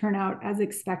turn out as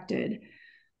expected.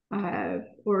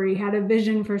 Or he had a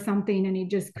vision for something and he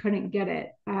just couldn't get it.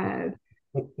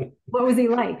 What was he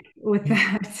like with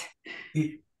that?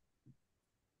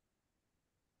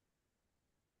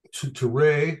 To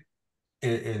Ray,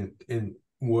 and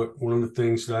what one of the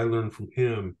things that I learned from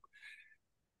him,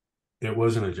 it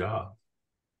wasn't a job.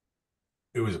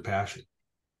 It was a passion.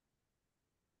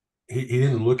 He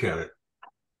didn't look at it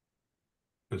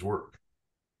as work.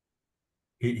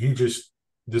 He just,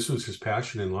 this was his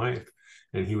passion in life,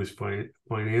 and he was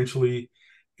financially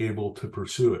able to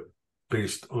pursue it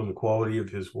based on the quality of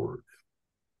his work.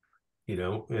 You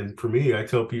know, and for me, I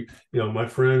tell people, you know, my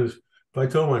friends, if I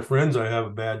tell my friends I have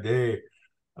a bad day,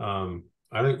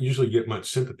 I don't usually get much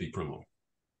sympathy from them.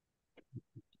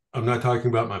 I'm not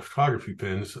talking about my photography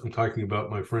pens. I'm talking about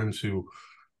my friends who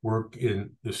work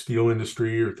in the steel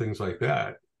industry or things like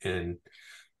that. And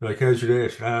like, how's your day? I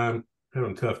said, I'm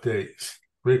having tough days.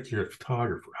 Rick, you're a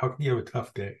photographer. How can you have a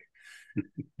tough day?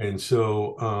 And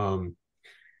so,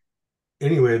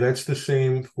 anyway, that's the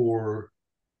same for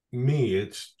me.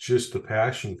 It's just a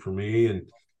passion for me. And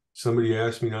somebody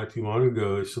asked me not too long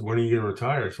ago, I said, when are you going to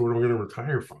retire? I said, what am I going to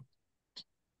retire from?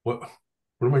 What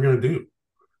am I going to do?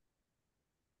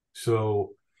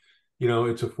 So, you know,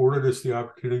 it's afforded us the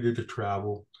opportunity to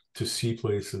travel, to see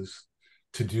places,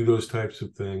 to do those types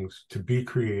of things, to be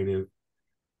creative,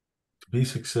 to be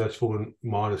successful and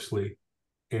modestly.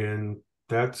 And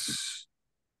that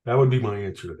would be my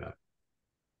answer to that.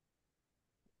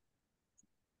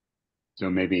 So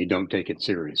maybe you don't take it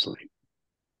seriously.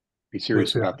 Be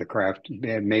serious about the craft.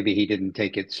 Maybe he didn't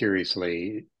take it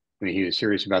seriously. I mean, he was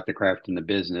serious about the craft and the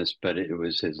business, but it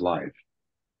was his life.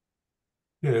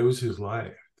 Yeah, it was his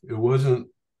life. It wasn't,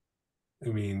 I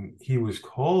mean, he was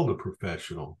called a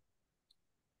professional,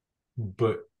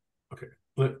 but okay,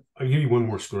 I'll give you one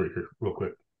more story here real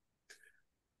quick.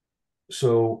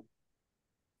 So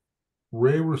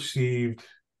Ray received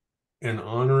an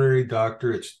honorary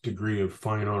doctorate's degree of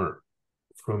fine art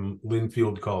from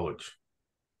Linfield College.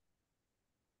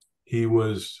 He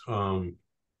was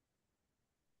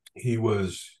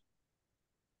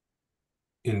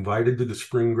invited to the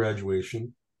spring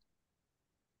graduation.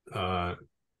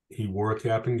 He wore a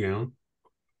cap and gown.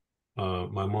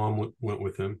 My mom went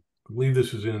with him. I believe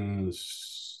this was in the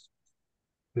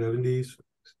 70s.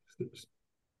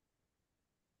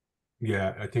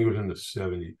 Yeah, I think it was in the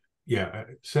 70s. Yeah,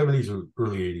 70s or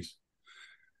early 80s.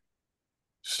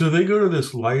 So they go to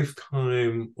this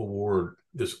lifetime award,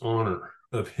 this honor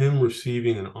of him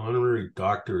receiving an honorary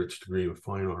doctorate's degree of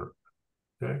fine art.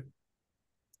 Okay.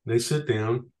 They sit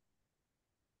down.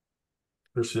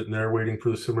 They're sitting there waiting for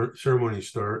the ceremony to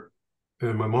start.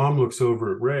 And my mom looks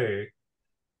over at Ray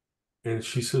and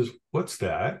she says, "What's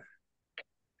that?"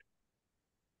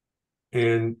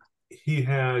 And he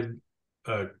had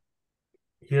a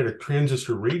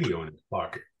transistor radio in his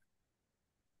pocket.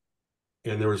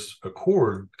 And there was a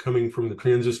cord coming from the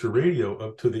transistor radio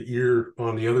up to the ear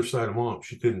on the other side of Mom.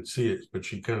 She couldn't see it, but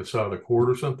she kind of saw the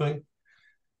cord or something.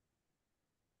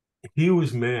 He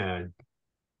was mad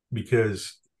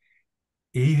because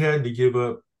he had to give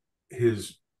up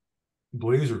his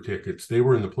Blazer tickets. They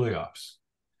were in the playoffs.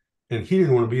 And he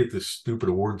didn't want to be at this stupid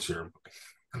award ceremony.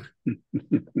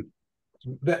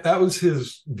 that was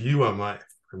his view on life.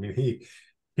 I mean,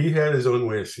 he had his own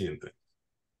way of seeing things.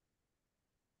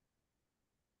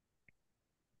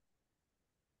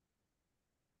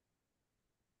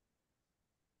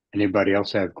 Anybody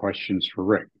else have questions for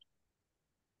Rick?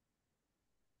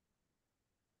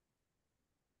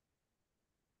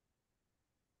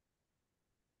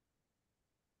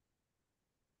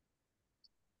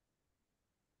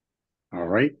 All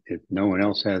right. If no one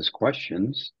else has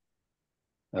questions,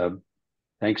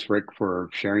 thanks, Rick, for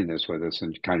sharing this with us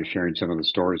and kind of sharing some of the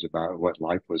stories about what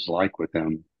life was like with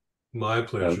them. My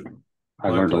pleasure. I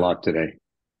learned a lot today.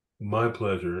 My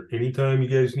pleasure. Anytime you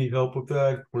guys need help with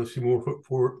that, want to see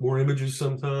more images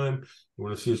sometime, you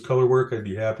want to see his color work, I'd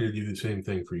be happy to do the same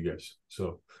thing for you guys.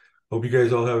 So hope you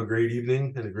guys all have a great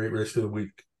evening and a great rest of the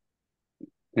week.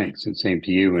 Thanks, and same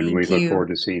to you. And we look forward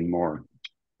to seeing more.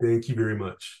 Thank you very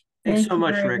much. Thanks so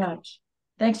much, very Rick. much.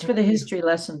 Thanks for the history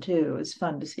lesson too. It was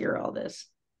fun to hear all this.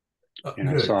 And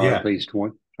I saw at least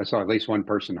one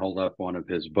person hold up one of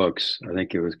his books. I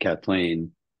think it was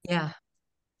Kathleen. Yeah.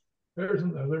 There's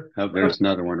another. Oh, there's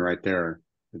another one right there,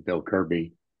 Bill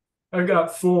Kirby. I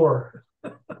got 4.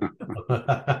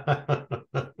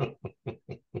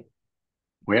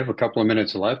 We have a couple of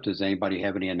minutes left. Does anybody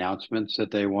have any announcements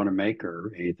that they want to make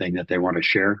or anything that they want to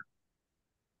share?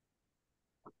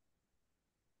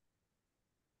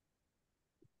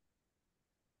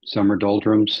 Summer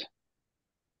doldrums.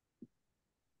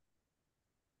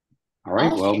 All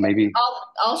right. Maybe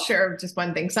I'll share just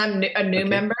one thing. So I'm a new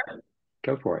member.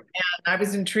 Go for it. And I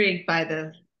was intrigued by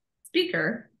the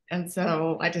speaker. And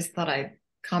so I just thought I'd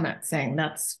comment saying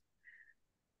that's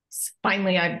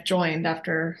finally I've joined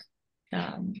after,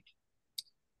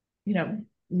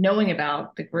 knowing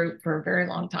about the group for a very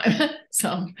long time.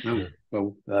 So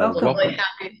really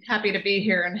happy to be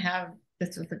here and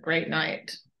this was a great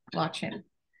night watching.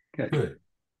 Good.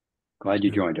 Glad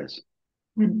you joined us.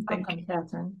 Welcome,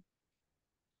 Catherine.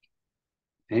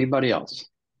 Anybody else?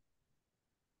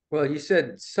 Well, you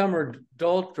said summer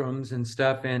doldrums and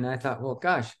stuff, and I thought, well,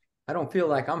 gosh, I don't feel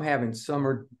like I'm having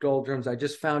summer doldrums. I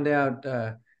just found out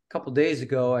a couple days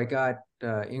ago I got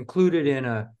included in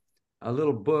a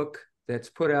little book that's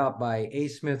put out by A.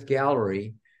 Smith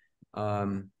Gallery,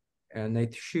 and they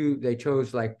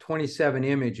chose like 27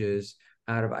 images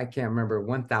out of, I can't remember,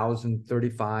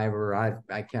 1,035, or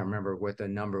I can't remember what the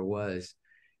number was.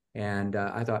 And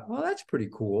I thought, well, that's pretty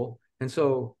cool. And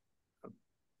so,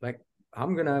 like,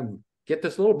 I'm going to get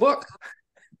this little book.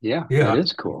 Yeah, that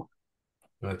is cool.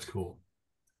 That's cool.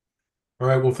 All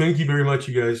right. Well, thank you very much,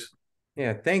 you guys.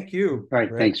 Yeah, thank you. All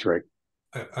right. Rick. Thanks, Rick.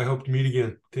 I hope to meet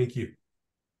again. Thank you.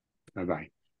 Bye-bye.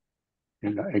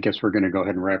 And I guess we're going to go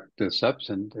ahead and wrap this up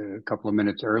and a couple of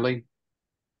minutes early.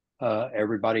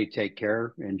 Everybody take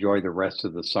care. Enjoy the rest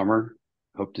of the summer.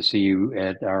 Hope to see you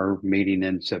at our meeting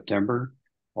in September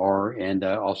and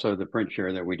also the print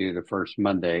share that we do the first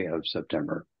Monday of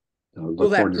September. So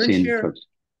look forward to seeing you folks.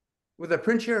 Will the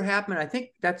print share happen? I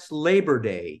think that's Labor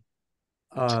Day.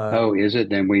 Is it?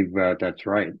 Then that's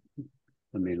right.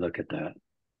 Let me look at that.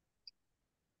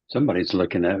 Somebody's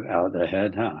looking out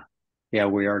ahead, huh? Yeah,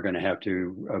 we are going to have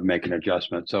to make an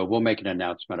adjustment. So we'll make an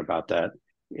announcement about that.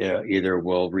 Either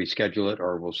we'll reschedule it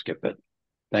or we'll skip it.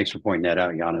 Thanks for pointing that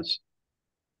out, Giannis.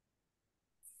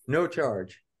 No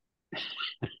charge.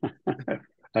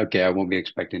 Okay, I won't be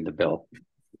expecting the bill.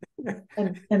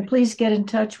 And please get in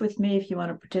touch with me if you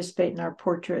want to participate in our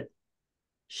portrait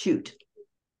shoot.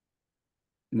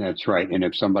 That's right. And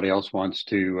if somebody else wants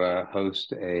to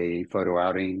host a photo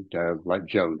outing, let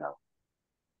Joe know.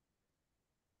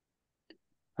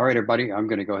 All right, everybody, I'm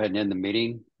going to go ahead and end the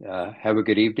meeting. Have a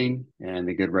good evening and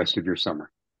a good rest of your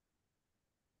summer.